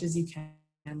as much as you can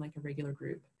like a regular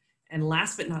group. And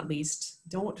last but not least,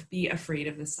 don't be afraid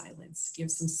of the silence. Give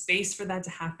some space for that to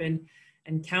happen,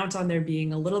 and count on there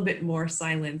being a little bit more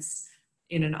silence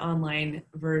in an online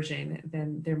version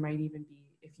than there might even be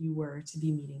if you were to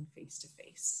be meeting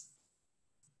face-to-face.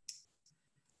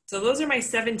 So those are my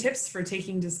 7 tips for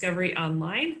taking discovery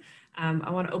online.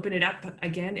 I want to open it up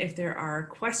again. If there are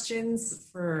questions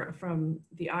from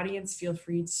the audience, feel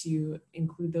free to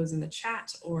include those in the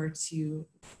chat or to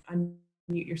unmute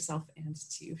yourself and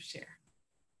to share.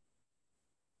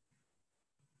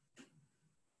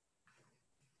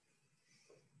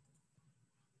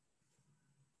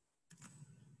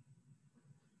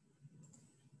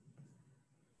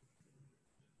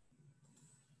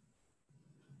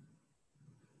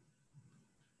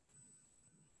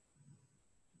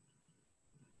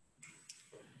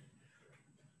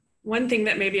 One thing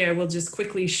that maybe I will just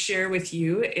quickly share with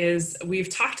you is we've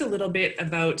talked a little bit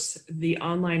about the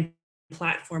online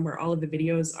platform where all of the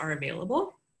videos are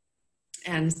available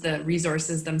and the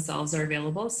resources themselves are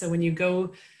available. So when you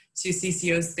go to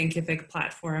CCO's Thinkific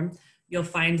platform, you'll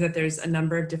find that there's a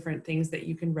number of different things that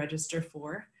you can register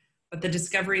for. But the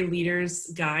Discovery Leaders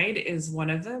Guide is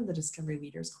one of them, the Discovery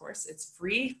Leaders course. It's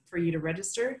free for you to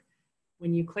register.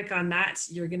 When you click on that,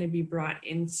 you're going to be brought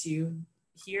into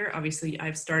here. Obviously,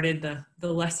 I've started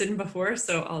the lesson before,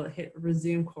 so I'll hit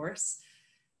resume course.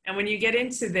 And when you get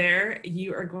into there,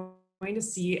 you are going to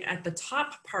see at the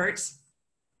top part,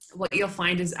 what you'll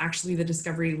find is actually the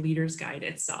Discovery Leaders Guide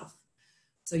itself.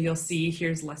 So you'll see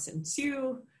here's lesson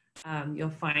 2. You'll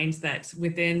find that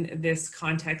within this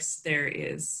context, there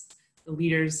is the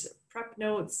leaders prep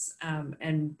notes,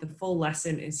 and the full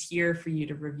lesson is here for you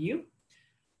to review.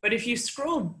 But if you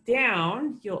scroll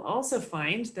down, you'll also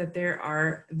find that there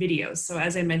are videos. So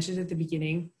as I mentioned at the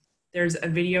beginning, there's a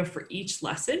video for each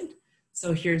lesson.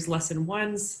 So here's lesson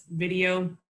 1's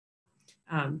video.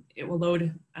 It will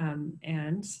load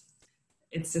and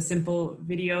it's a simple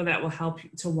video that will help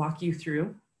to walk you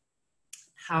through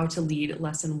how to lead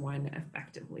lesson 1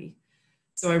 effectively.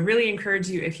 So I really encourage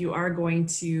you, if you are going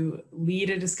to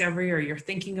lead a discovery or you're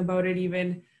thinking about it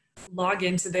even, log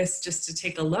into this just to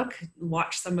take a look,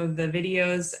 watch some of the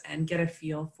videos and get a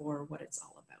feel for what it's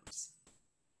all about.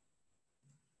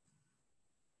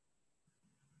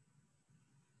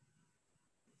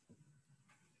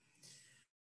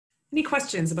 Any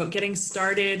questions about getting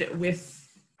started with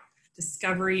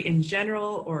discovery in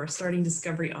general or starting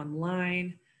discovery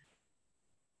online?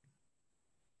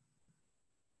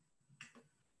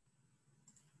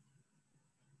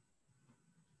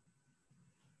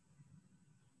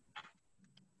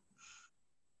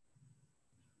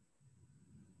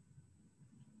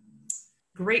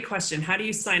 Great question. How do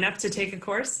you sign up to take a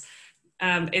course?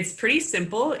 It's pretty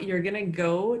simple. You're going to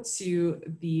go to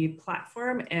the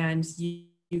platform and you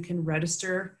can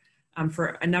register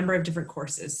for a number of different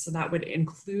courses. So that would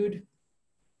include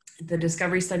the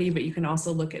discovery study, but you can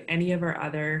also look at any of our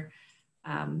other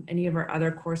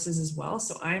courses as well.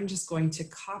 So I'm just going to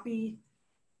copy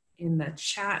in the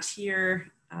chat here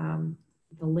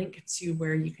the link to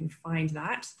where you can find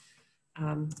that.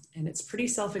 And it's pretty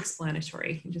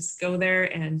self-explanatory. You just go there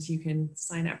and you can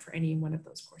sign up for any one of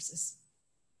those courses.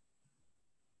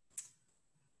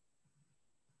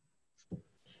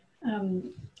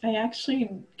 I actually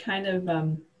kind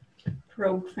of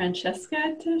probed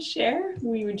Francesca to share.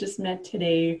 We just met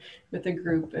today with a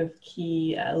group of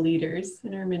key leaders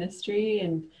in our ministry,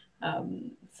 and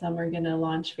some are going to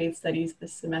launch faith studies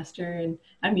this semester, and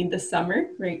I mean this summer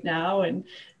right now. And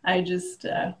I just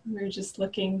we were just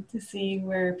looking to see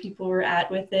where people were at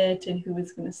with it and who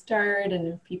was going to start, and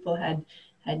if people had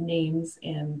names.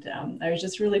 And I was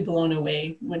just really blown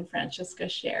away when Francesca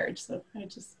shared. So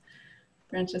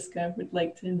Francesca, would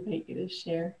like to invite you to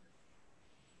share.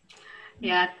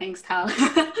 Yeah, thanks, Tal.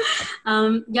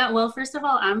 Yeah, well, first of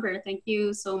all, Amber, thank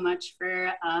you so much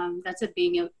for that's it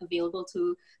being available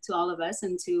to all of us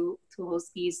and to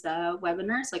host these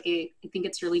webinars. Like, I think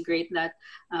it's really great that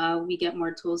we get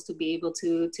more tools to be able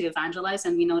to evangelize,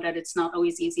 and we know that it's not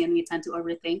always easy and we tend to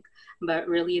overthink, but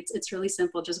really it's really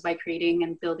simple just by creating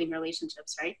and building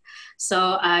relationships, right?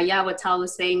 So yeah, what Tal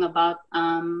was saying about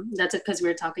that's it, because we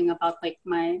were talking about like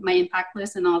my impact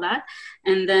list and all that,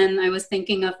 and then I was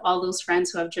thinking of all those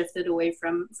friends who have drifted away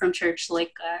from church.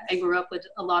 Like I grew up with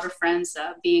a lot of friends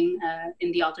being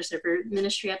in the altar server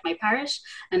ministry at my parish,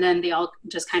 and then they all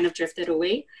just kind of drifted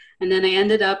away. And then I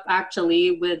ended up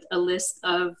actually with a list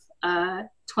of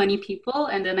 20 people,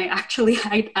 and then I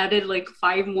added like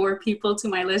 5 more people to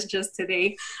my list just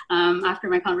today after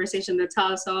my conversation with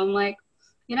Tal. So I'm like,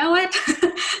 you know what,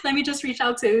 let me just reach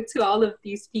out to all of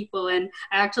these people. And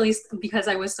I actually, because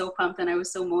I was so pumped and I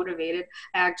was so motivated,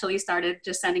 I actually started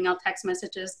just sending out text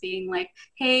messages being like,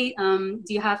 hey, do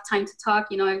you have time to talk?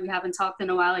 You know, we haven't talked in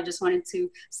a while. I just wanted to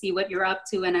see what you're up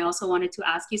to. And I also wanted to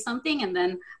ask you something. And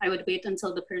then I would wait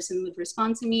until the person would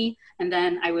respond to me. And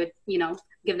then I would, you know,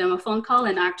 give them a phone call.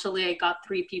 And actually I got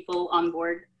 3 people on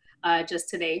board just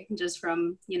today, just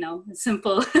from, you know, a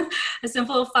simple, a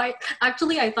simple fight.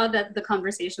 Actually, I thought that the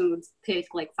conversation would take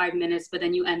like 5 minutes, but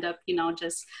then you end up, you know,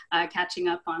 just catching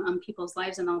up on people's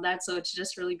lives and all that. So it's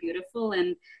just really beautiful.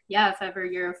 And yeah, if ever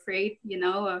you're afraid, you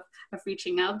know, of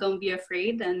reaching out, don't be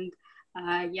afraid. And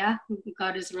yeah,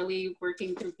 God is really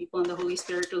working through people, and the Holy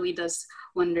Spirit really does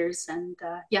wonders. And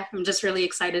yeah, I'm just really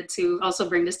excited to also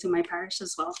bring this to my parish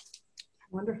as well.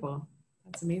 Wonderful.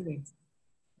 That's amazing.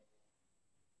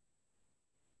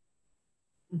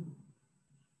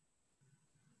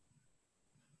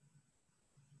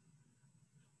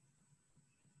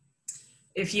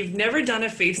 If you've never done a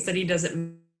faith study, does it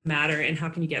matter, and how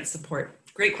can you get support?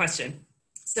 Great question.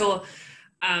 So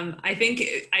I think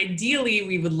ideally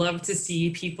we would love to see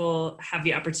people have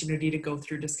the opportunity to go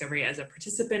through discovery as a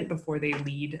participant before they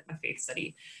lead a faith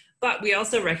study. But we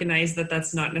also recognize that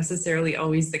that's not necessarily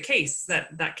always the case,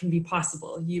 that can be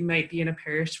possible. You might be in a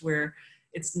parish where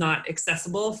it's not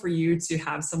accessible for you to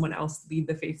have someone else lead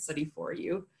the faith study for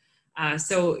you.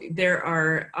 So there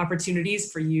are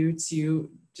opportunities for you to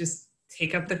just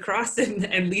take up the cross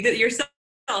and lead it yourself,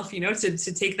 you know, to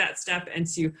take that step and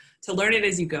to learn it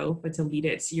as you go, but to lead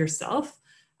it yourself.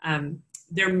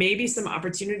 There may be some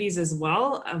opportunities as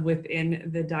well within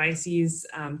the diocese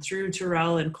through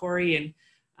Terrell and Corey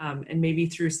and maybe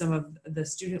through some of the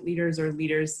student leaders or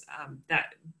leaders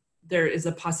that there is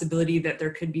a possibility that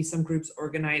there could be some groups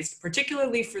organized,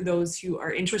 particularly for those who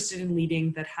are interested in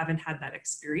leading that haven't had that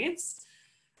experience.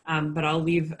 But I'll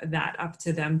leave that up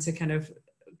to them to kind of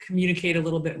communicate a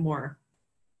little bit more.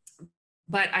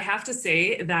 But I have to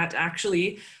say that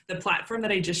actually the platform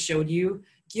that I just showed you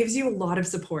gives you a lot of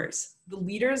support. The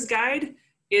Leader's Guide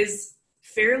is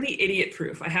fairly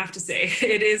idiot-proof, I have to say.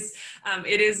 It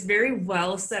is very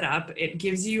well set up. It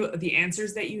gives you the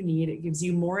answers that you need. It gives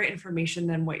you more information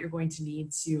than what you're going to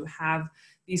need to have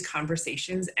these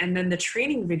conversations. And then the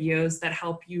training videos that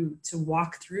help you to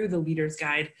walk through the Leader's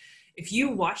Guide. If you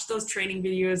watch those training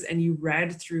videos and you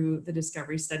read through the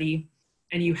discovery study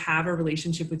and you have a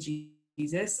relationship with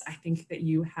Jesus, I think that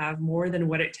you have more than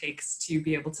what it takes to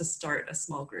be able to start a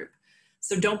small group.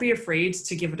 So don't be afraid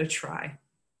to give it a try.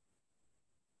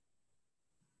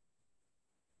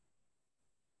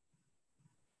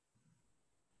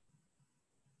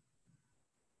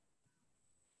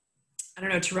 I don't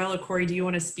know, Terrell or Corey, do you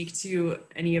want to speak to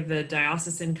any of the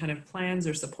diocesan kind of plans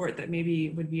or support that maybe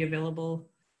would be available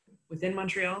within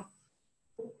Montreal?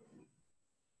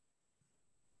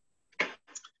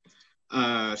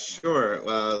 Sure.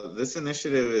 Well, this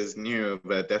initiative is new,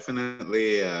 but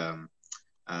definitely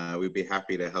we'd be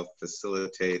happy to help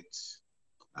facilitate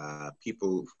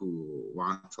people who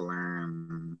want to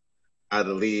learn how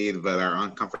to lead but are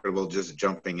uncomfortable just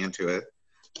jumping into it.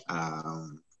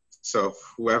 So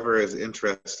whoever is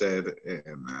interested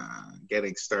in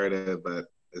getting started but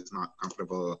is not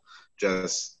comfortable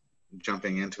just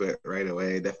jumping into it right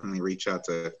away, definitely reach out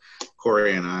to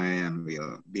Corey and I, and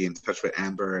we'll be in touch with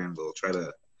Amber, and we'll try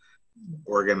to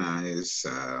organize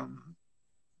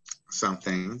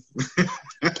something.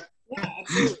 Yeah,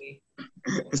 absolutely.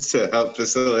 To help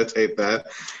facilitate that.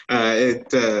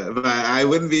 But I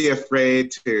wouldn't be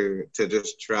afraid to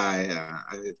just try.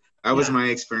 That was my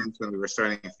experience when we were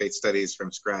starting Faith Studies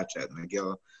from scratch at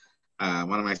McGill.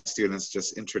 One of my students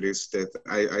just introduced it.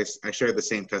 I shared the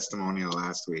same testimonial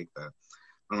last week, that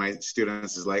one of my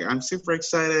students is like, I'm super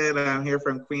excited. I'm here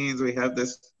from Queens. We have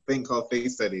this thing called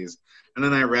Faith Studies. And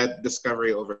then I read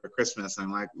Discovery over Christmas, and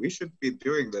I'm like, we should be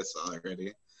doing this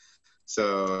already.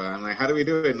 So I'm like, how do we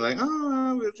do it? And like,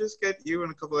 oh, we'll just get you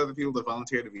and a couple other people to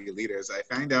volunteer to be leaders. I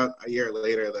find out a year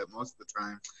later that most of the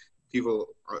time people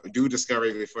do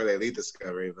Discovery before they lead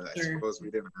Discovery, but I suppose we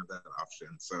didn't have that option.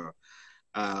 So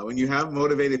when you have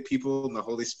motivated people and the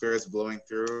Holy Spirit's blowing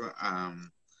through,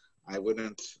 I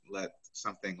wouldn't let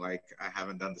something like I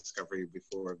haven't done Discovery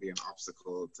before be an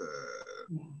obstacle to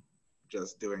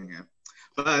just doing it.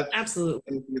 But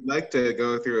absolutely, if you'd like to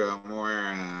go through a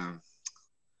more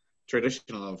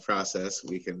traditional process,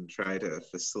 we can try to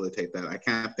facilitate that. I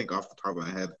can't think off the top of my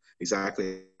head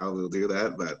exactly how we'll do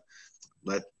that,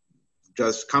 but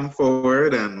just come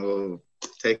forward and we'll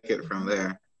take it from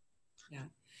there.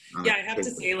 Yeah, I have to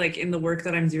say, like, in the work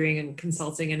that I'm doing in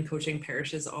consulting and coaching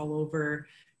parishes all over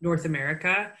North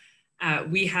America,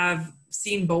 we have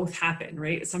seen both happen,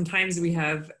 right? Sometimes we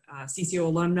have CCO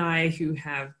alumni who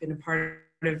have been a part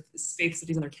of Faith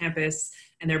Studies on their campus,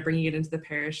 and they're bringing it into the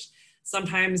parish.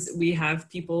 Sometimes we have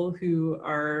people who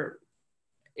are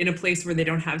in a place where they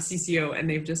don't have CCO and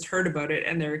they've just heard about it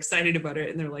and they're excited about it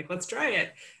and they're like, let's try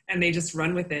it. And they just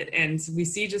run with it. And we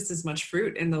see just as much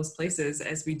fruit in those places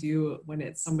as we do when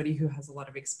it's somebody who has a lot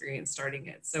of experience starting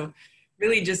it. So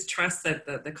really just trust that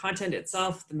the content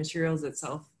itself, the materials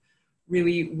itself,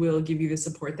 really will give you the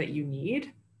support that you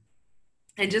need.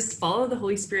 And just follow the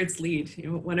Holy Spirit's lead.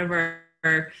 You know, one of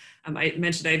I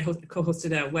mentioned I had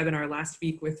co-hosted a webinar last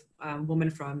week with a woman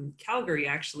from Calgary,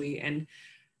 actually, and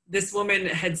this woman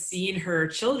had seen her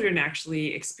children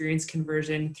actually experience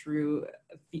conversion through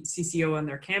CCO on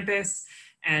their campus,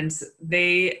 and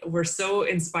they were so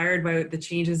inspired by the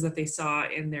changes that they saw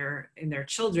in their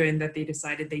children that they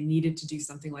decided they needed to do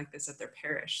something like this at their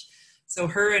parish. So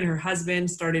her and her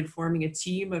husband started forming a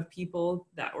team of people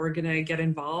that were going to get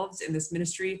involved in this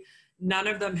ministry. None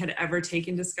of them had ever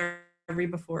taken Discovery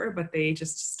before, but they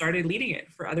just started leading it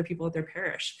for other people at their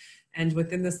parish. And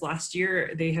within this last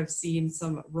year, they have seen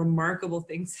some remarkable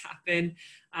things happen.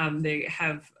 They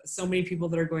have so many people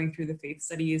that are going through the faith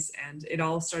studies, and it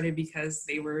all started because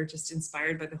they were just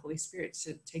inspired by the Holy Spirit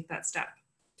to take that step.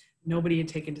 Nobody had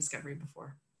taken Discovery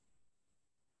before.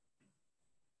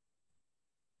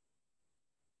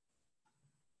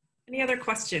 Any other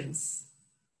questions?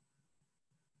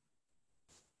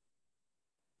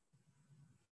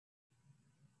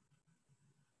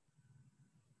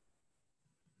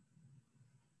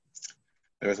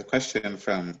 There was a question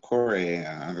from Corey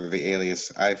under the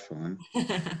alias iPhone.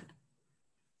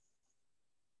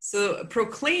 So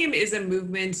Proclaim is a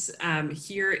movement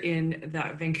here in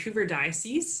the Vancouver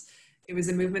Diocese. It was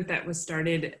a movement that was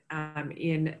started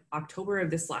in October of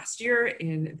this last year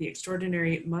in the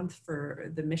extraordinary month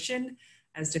for the mission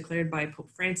as declared by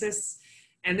Pope Francis.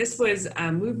 And this was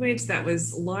a movement that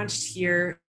was launched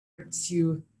here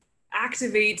to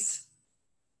activate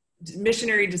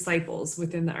missionary disciples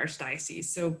within the Archdiocese.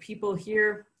 So people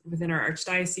here within our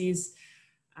Archdiocese,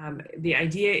 the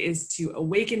idea is to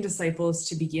awaken disciples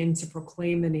to begin to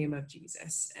proclaim the name of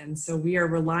Jesus. And so we are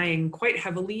relying quite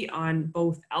heavily on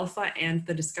both Alpha and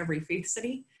the Discovery Faith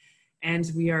Study.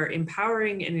 And we are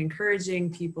empowering and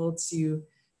encouraging people to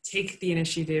take the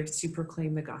initiative to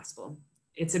proclaim the gospel.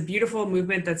 It's a beautiful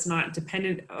movement that's not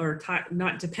dependent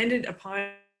upon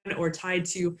or tied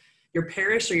to your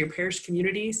parish or your parish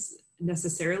communities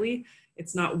necessarily.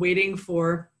 It's not waiting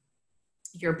for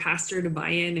your pastor to buy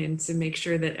in and to make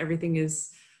sure that everything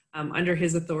is under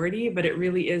his authority, but it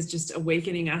really is just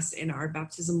awakening us in our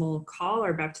baptismal call,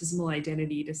 our baptismal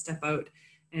identity to step out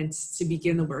and to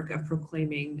begin the work of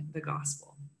proclaiming the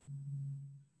gospel.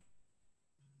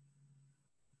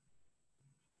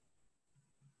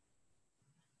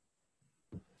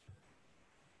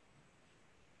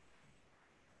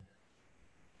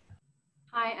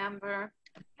 Hi, Amber.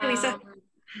 Hi, Lisa.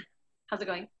 How's it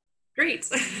going? Great.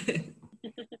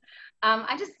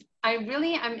 I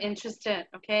really am interested,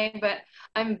 okay? But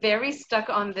I'm very stuck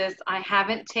on this. I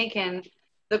haven't taken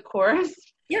the course.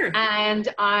 Sure.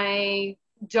 And I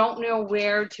don't know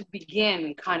where to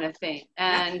begin, kind of thing.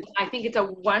 And I think it's a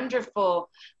wonderful,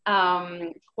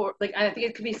 I think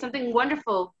it could be something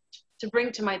wonderful to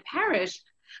bring to my parish.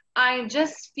 I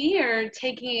just fear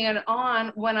taking it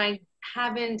on when I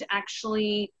haven't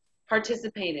actually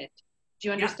participated. Do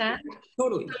you understand? Yeah,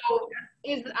 totally. So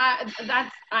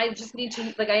I just need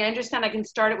to, I understand I can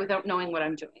start it without knowing what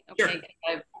I'm doing. Okay.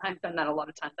 Sure. I've done that a lot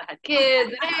of times. I had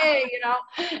kids, and hey,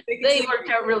 they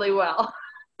worked out really well.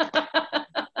 But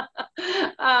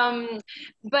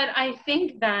I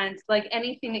think that like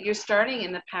anything that you're starting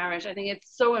in the parish, I think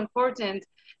it's so important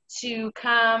to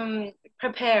come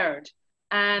prepared.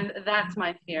 And that's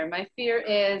my fear. My fear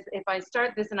is if I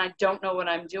start this and I don't know what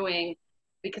I'm doing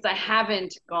because I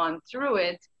haven't gone through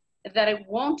it, that it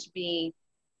won't be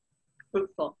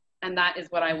fruitful. And that is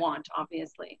what I want,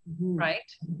 obviously, right?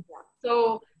 Yeah.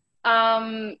 So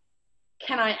can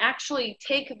I actually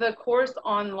take the course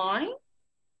online,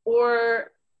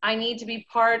 or I need to be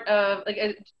part of,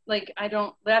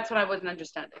 that's what I wasn't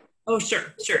understanding. Oh,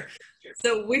 sure.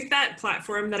 So with that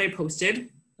platform that I posted,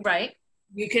 right,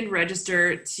 you can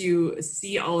register to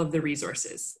see all of the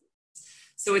resources.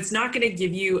 So it's not going to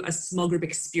give you a small group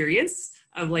experience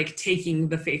of like taking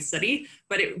the faith study,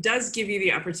 but it does give you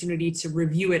the opportunity to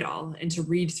review it all and to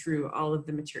read through all of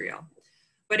the material.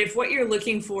 But if what you're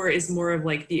looking for is more of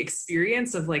like the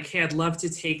experience of like, hey, I'd love to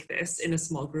take this in a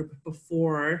small group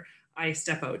before I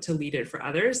step out to lead it for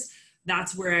others,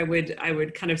 that's where I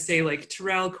would kind of say like,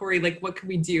 Terrell, Corey, like what can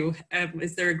we do?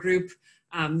 Is there a group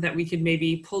that we could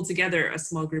maybe pull together a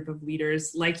small group of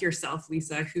leaders like yourself,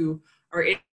 Lisa, who are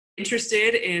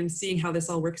interested in seeing how this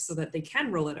all works so that they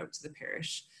can roll it out to the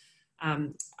parish.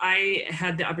 I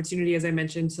had the opportunity, as I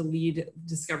mentioned, to lead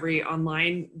Discovery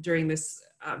Online during this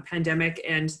pandemic,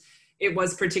 and it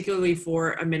was particularly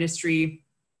for a ministry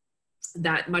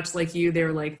that much like you, they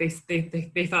were like,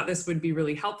 they thought this would be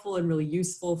really helpful and really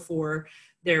useful for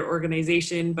their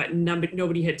organization, but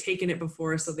nobody had taken it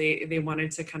before. So they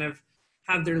wanted to kind of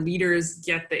have their leaders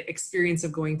get the experience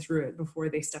of going through it before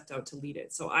they stepped out to lead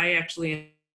it. So I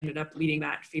actually ended up leading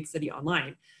that faith study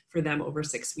online for them over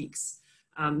 6 weeks.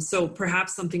 So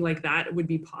perhaps something like that would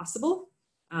be possible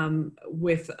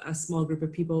with a small group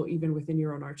of people, even within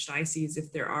your own archdiocese,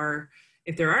 if there are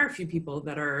a few people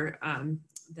that are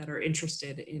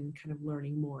interested in kind of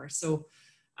learning more. So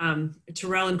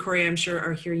Terrell and Corey, I'm sure,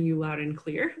 are hearing you loud and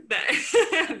clear that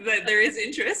that there is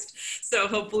interest. So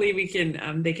hopefully we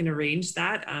can they can arrange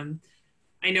that.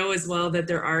 I know as well that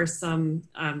there are some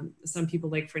people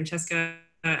like Francesca,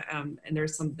 and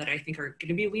there's some that I think are going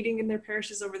to be leading in their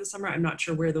parishes over the summer. I'm not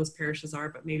sure where those parishes are,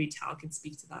 but maybe Tal can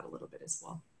speak to that a little bit as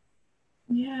well.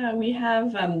 Yeah, we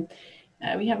have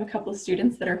a couple of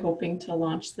students that are hoping to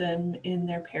launch them in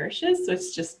their parishes. So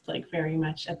it's just like very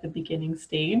much at the beginning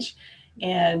stage.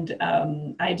 And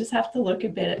I just have to look a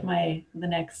bit at the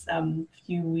next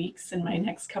few weeks and my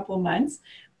next couple of months.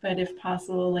 But if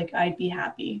possible, like I'd be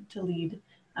happy to lead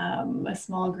a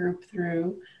small group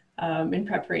through in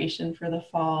preparation for the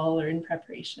fall, or in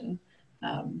preparation,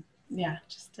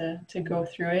 just to go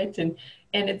through it. And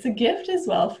it's a gift as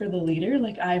well for the leader.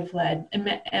 Like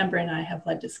Amber and I have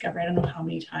led Discovery, I don't know how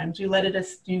many times. We led it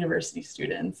as university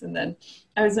students. And then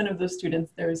I was one of those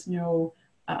students, there was no,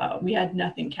 we had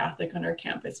nothing Catholic on our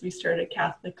campus. We started a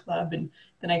Catholic club, and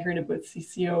then I heard about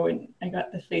CCO and I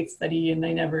got the faith study, and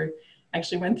I never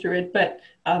actually went through it. But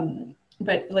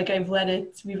like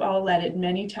we've all led it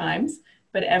many times,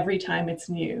 but every time it's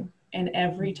new, and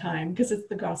every time, because it's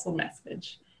the gospel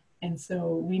message. And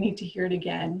so we need to hear it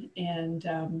again. And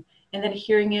then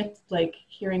hearing it, like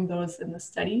hearing those in the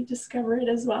study discover it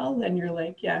as well, then you're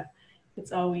like, yeah,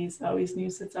 it's always new.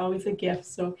 So it's always a gift.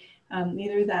 So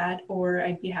either that, or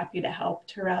I'd be happy to help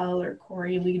Terrell or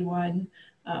Corey lead one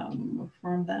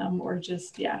from them, or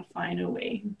just, find a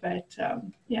way. But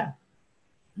Awesome. Yeah.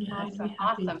 Yeah. And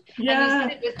you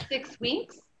said it was 6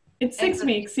 weeks? It's 6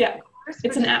 weeks, yeah.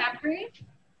 It's an Discovery?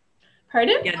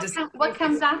 Pardon? Yeah, what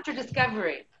comes after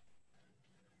Discovery?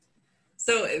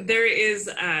 So there is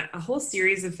a whole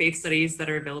series of faith studies that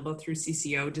are available through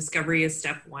CCO. Discovery is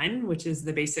step 1, which is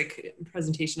the basic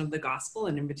presentation of the gospel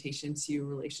and invitation to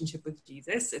relationship with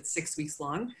Jesus. It's 6 weeks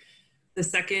long. The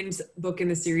second book in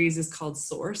the series is called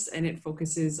Source, and it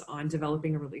focuses on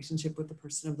developing a relationship with the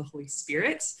person of the Holy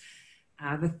Spirit.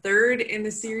 The third in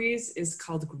the series is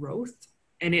called Growth,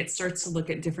 and it starts to look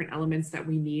at different elements that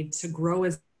we need to grow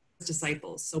as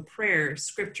disciples. So prayer,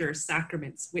 scripture,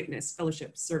 sacraments, witness,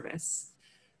 fellowship, service.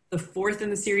 The fourth in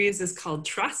the series is called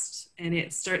Trust, and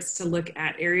it starts to look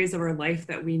at areas of our life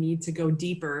that we need to go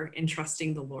deeper in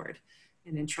trusting the Lord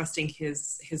and in trusting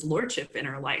his lordship in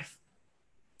our life.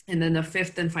 And then the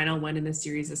fifth and final one in the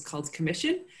series is called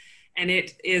Commission, and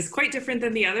it is quite different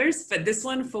than the others, but this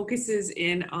one focuses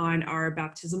in on our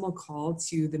baptismal call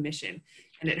to the mission,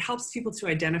 and it helps people to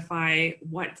identify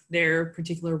what their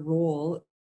particular role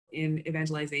in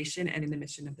evangelization and in the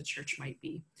mission of the church might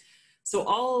be.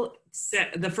 So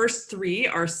the first 3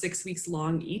 are 6 weeks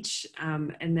long each,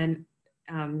 and then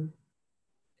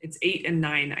it's 8 and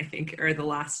 9, I think, or the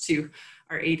last 2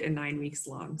 are 8 and 9 weeks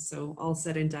long. So all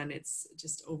said and done, it's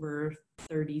just over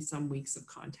 30 some weeks of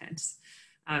content.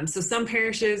 So some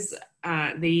parishes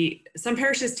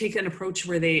take an approach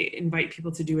where they invite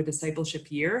people to do a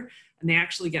discipleship year, and they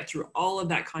actually get through all of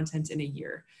that content in a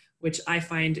year, which I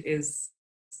find is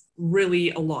really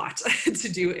a lot to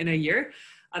do in a year.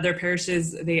 Other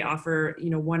parishes, they offer,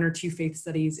 1 or 2 faith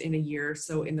studies in a year.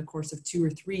 So in the course of 2 or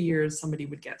 3 years, somebody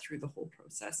would get through the whole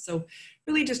process. So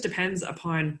really just depends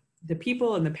upon the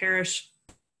people and the parish,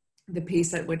 the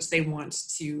pace at which they want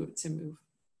to move.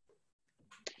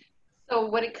 So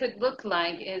what it could look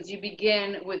like is you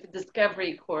begin with a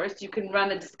discovery course. You can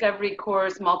run a discovery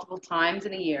course multiple times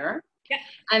in a year. Yeah.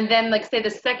 And then, like, say the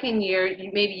second year,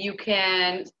 you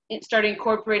can start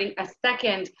incorporating a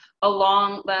second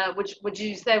along which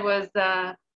you say was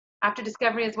after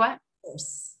discovery is what?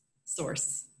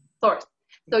 Source.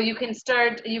 So you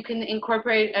can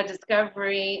incorporate a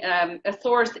discovery, a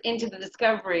source into the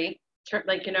discovery,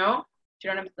 like, do you know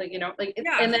what I'm like,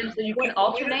 Yeah. And then so you can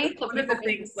alternate. One of the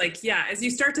things, as you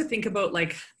start to think about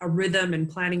like a rhythm and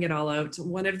planning it all out,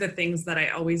 one of the things that I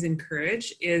always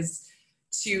encourage is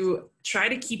to try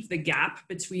to keep the gap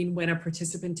between when a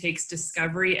participant takes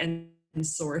discovery and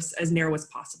source as narrow as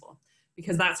possible,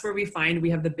 because that's where we find we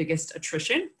have the biggest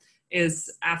attrition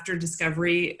is after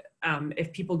discovery.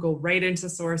 If people go right into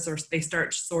source or they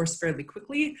start source fairly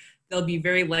quickly, they'll be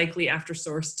very likely after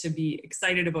source to be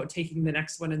excited about taking the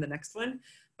next one and the next one.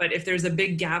 But if there's a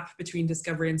big gap between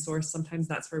discovery and source, sometimes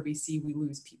that's where we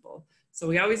lose people. So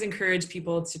we always encourage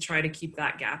people to try to keep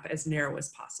that gap as narrow as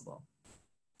possible.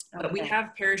 Okay. But we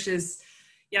have parishes,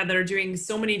 that are doing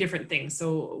so many different things.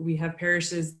 So we have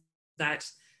parishes that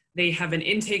they have an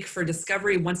intake for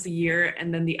discovery once a year,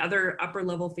 and then the other upper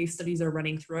level faith studies are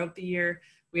running throughout the year.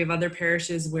 We have other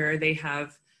parishes where they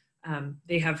have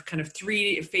kind of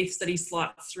 3 faith study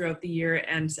slots throughout the year.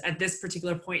 And at this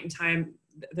particular point in time,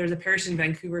 there's a parish in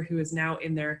Vancouver who is now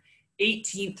in their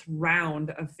 18th round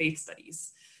of faith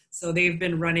studies. So they've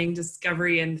been running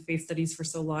discovery and faith studies for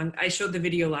so long. I showed the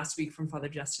video last week from Father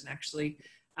Justin, actually.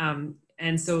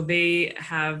 And so they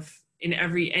have, in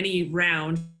any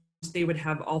round, they would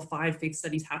have all 5 faith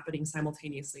studies happening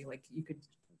simultaneously. Like, you could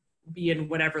be in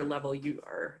whatever level you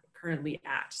are currently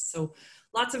at. So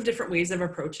lots of different ways of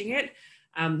approaching it.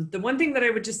 The one thing that I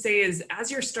would just say is, as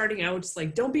you're starting out,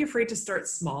 like, don't be afraid to start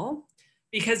small,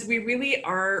 because we really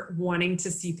are wanting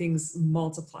to see things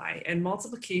multiply, and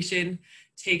multiplication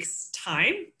takes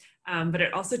time, but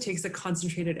it also takes a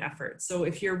concentrated effort. So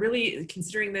if you're really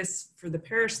considering this for the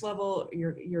parish level,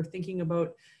 you're thinking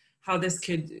about how this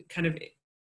could kind of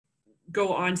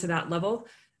go on to that level,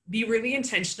 be really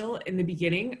intentional in the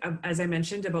beginning, as I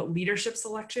mentioned, about leadership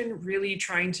selection, really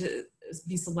trying to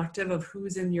be selective of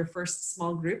who's in your first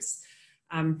small groups.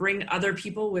 Bring other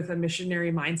people with a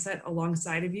missionary mindset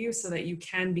alongside of you so that you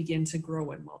can begin to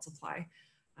grow and multiply.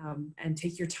 And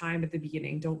take your time at the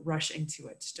beginning. Don't rush into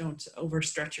it. Don't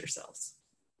overstretch yourselves.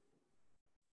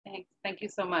 Thanks. Thank you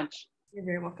so much. You're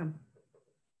very welcome.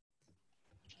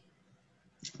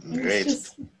 Great.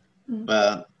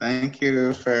 Well, thank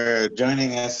you for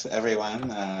joining us, everyone.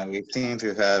 We seem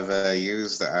to have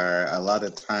used our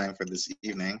allotted time for this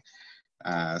evening.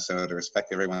 So to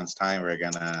respect everyone's time, we're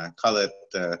going to call it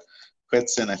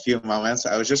quits in a few moments.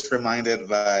 I was just reminded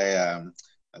by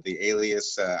the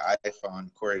alias iPhone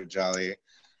Corey Jolly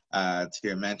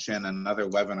to mention another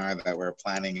webinar that we're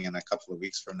planning in a couple of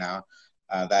weeks from now.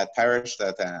 That parish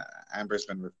that Amber's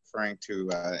been referring to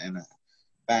in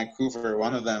Vancouver,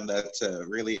 one of them that's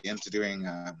really into doing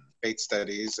faith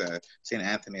studies, St.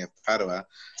 Anthony of Padua,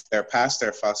 their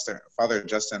pastor, Father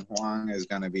Justin Huang, is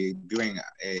going to be doing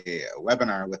a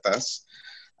webinar with us,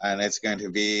 and it's going to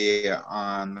be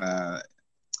on,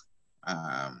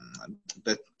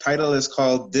 the title is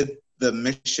called, Did the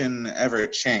Mission Ever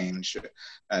Change?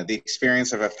 The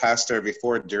experience of a pastor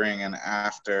before, during, and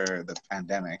after the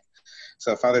pandemic.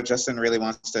 So Father Justin really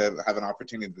wants to have an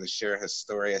opportunity to share his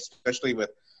story, especially with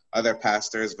other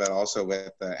pastors, but also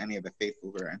with any of the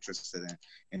faithful who are interested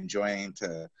in joining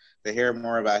to hear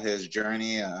more about his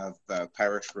journey of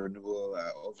parish renewal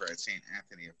over at St.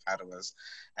 Anthony of Padua's,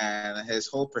 and his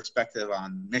whole perspective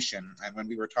on mission. And when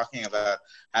we were talking about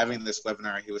having this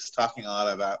webinar, he was talking a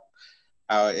lot about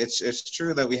it's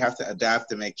true that we have to adapt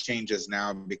to make changes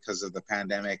now because of the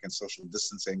pandemic and social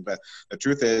distancing, but the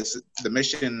truth is the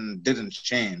mission didn't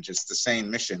change. It's the same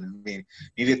mission. We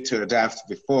needed to adapt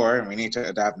before, and we need to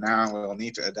adapt now, and we'll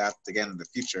need to adapt again in the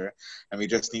future, and we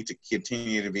just need to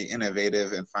continue to be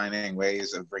innovative in finding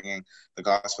ways of bringing the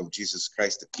gospel of Jesus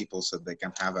Christ to people so they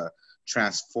can have a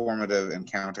transformative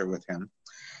encounter with him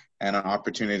and an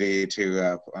opportunity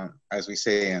to, as we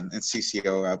say in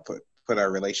CCO, put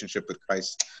our relationship with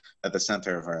Christ at the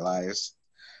center of our lives.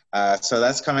 So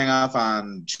that's coming up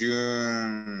on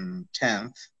June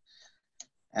 10th.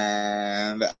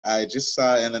 And I just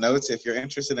saw in the notes, if you're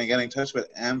interested in getting in touch with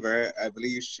Amber, I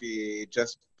believe she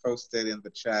just posted in the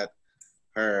chat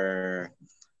her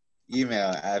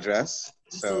email address.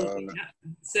 Absolutely, So,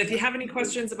 yeah. So if you have any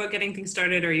questions about getting things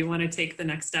started, or you want to take the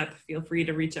next step, feel free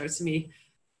to reach out to me.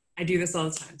 I do this all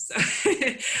the time, so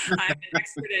I'm an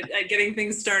expert at getting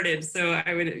things started. So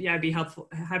I would, be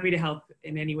happy to help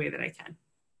in any way that I can.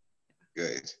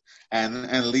 Good.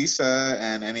 And Lisa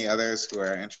and any others who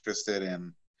are interested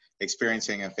in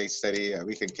experiencing a faith study,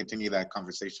 we can continue that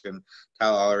conversation.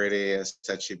 Tal already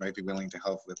said she might be willing to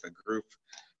help with a group,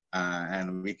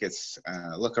 and we could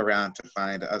look around to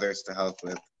find others to help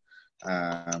with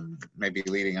maybe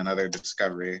leading another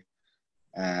discovery.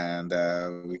 And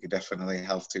we could definitely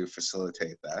help to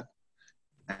facilitate that.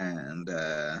 And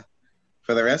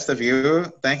for the rest of you,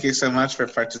 thank you so much for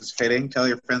participating. Tell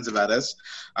your friends about us.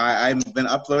 I've been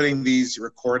uploading these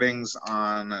recordings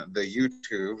on the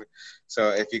YouTube.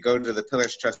 So if you go to the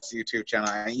Pillars Trust YouTube channel,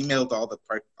 I emailed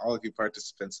all of you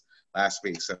participants last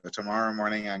week. So tomorrow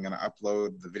morning, I'm going to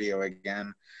upload the video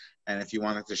again. And if you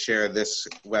wanted to share this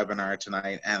webinar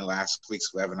tonight and last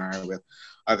week's webinar with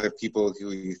other people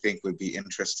who you think would be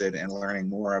interested in learning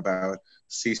more about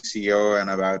CCO and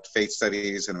about faith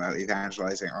studies and about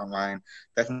evangelizing online,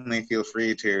 definitely feel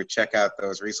free to check out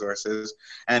those resources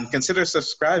and consider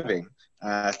subscribing,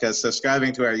 because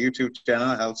subscribing to our YouTube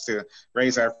channel helps to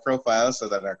raise our profile so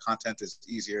that our content is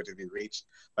easier to be reached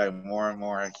by more and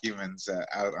more humans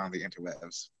out on the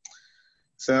interwebs.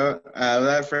 So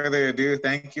without further ado,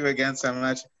 thank you again so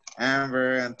much,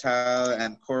 Amber and Tal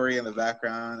and Corey in the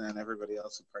background and everybody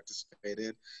else who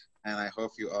participated. And I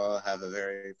hope you all have a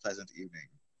very pleasant evening.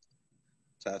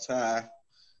 Ta-ta.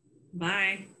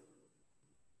 Bye.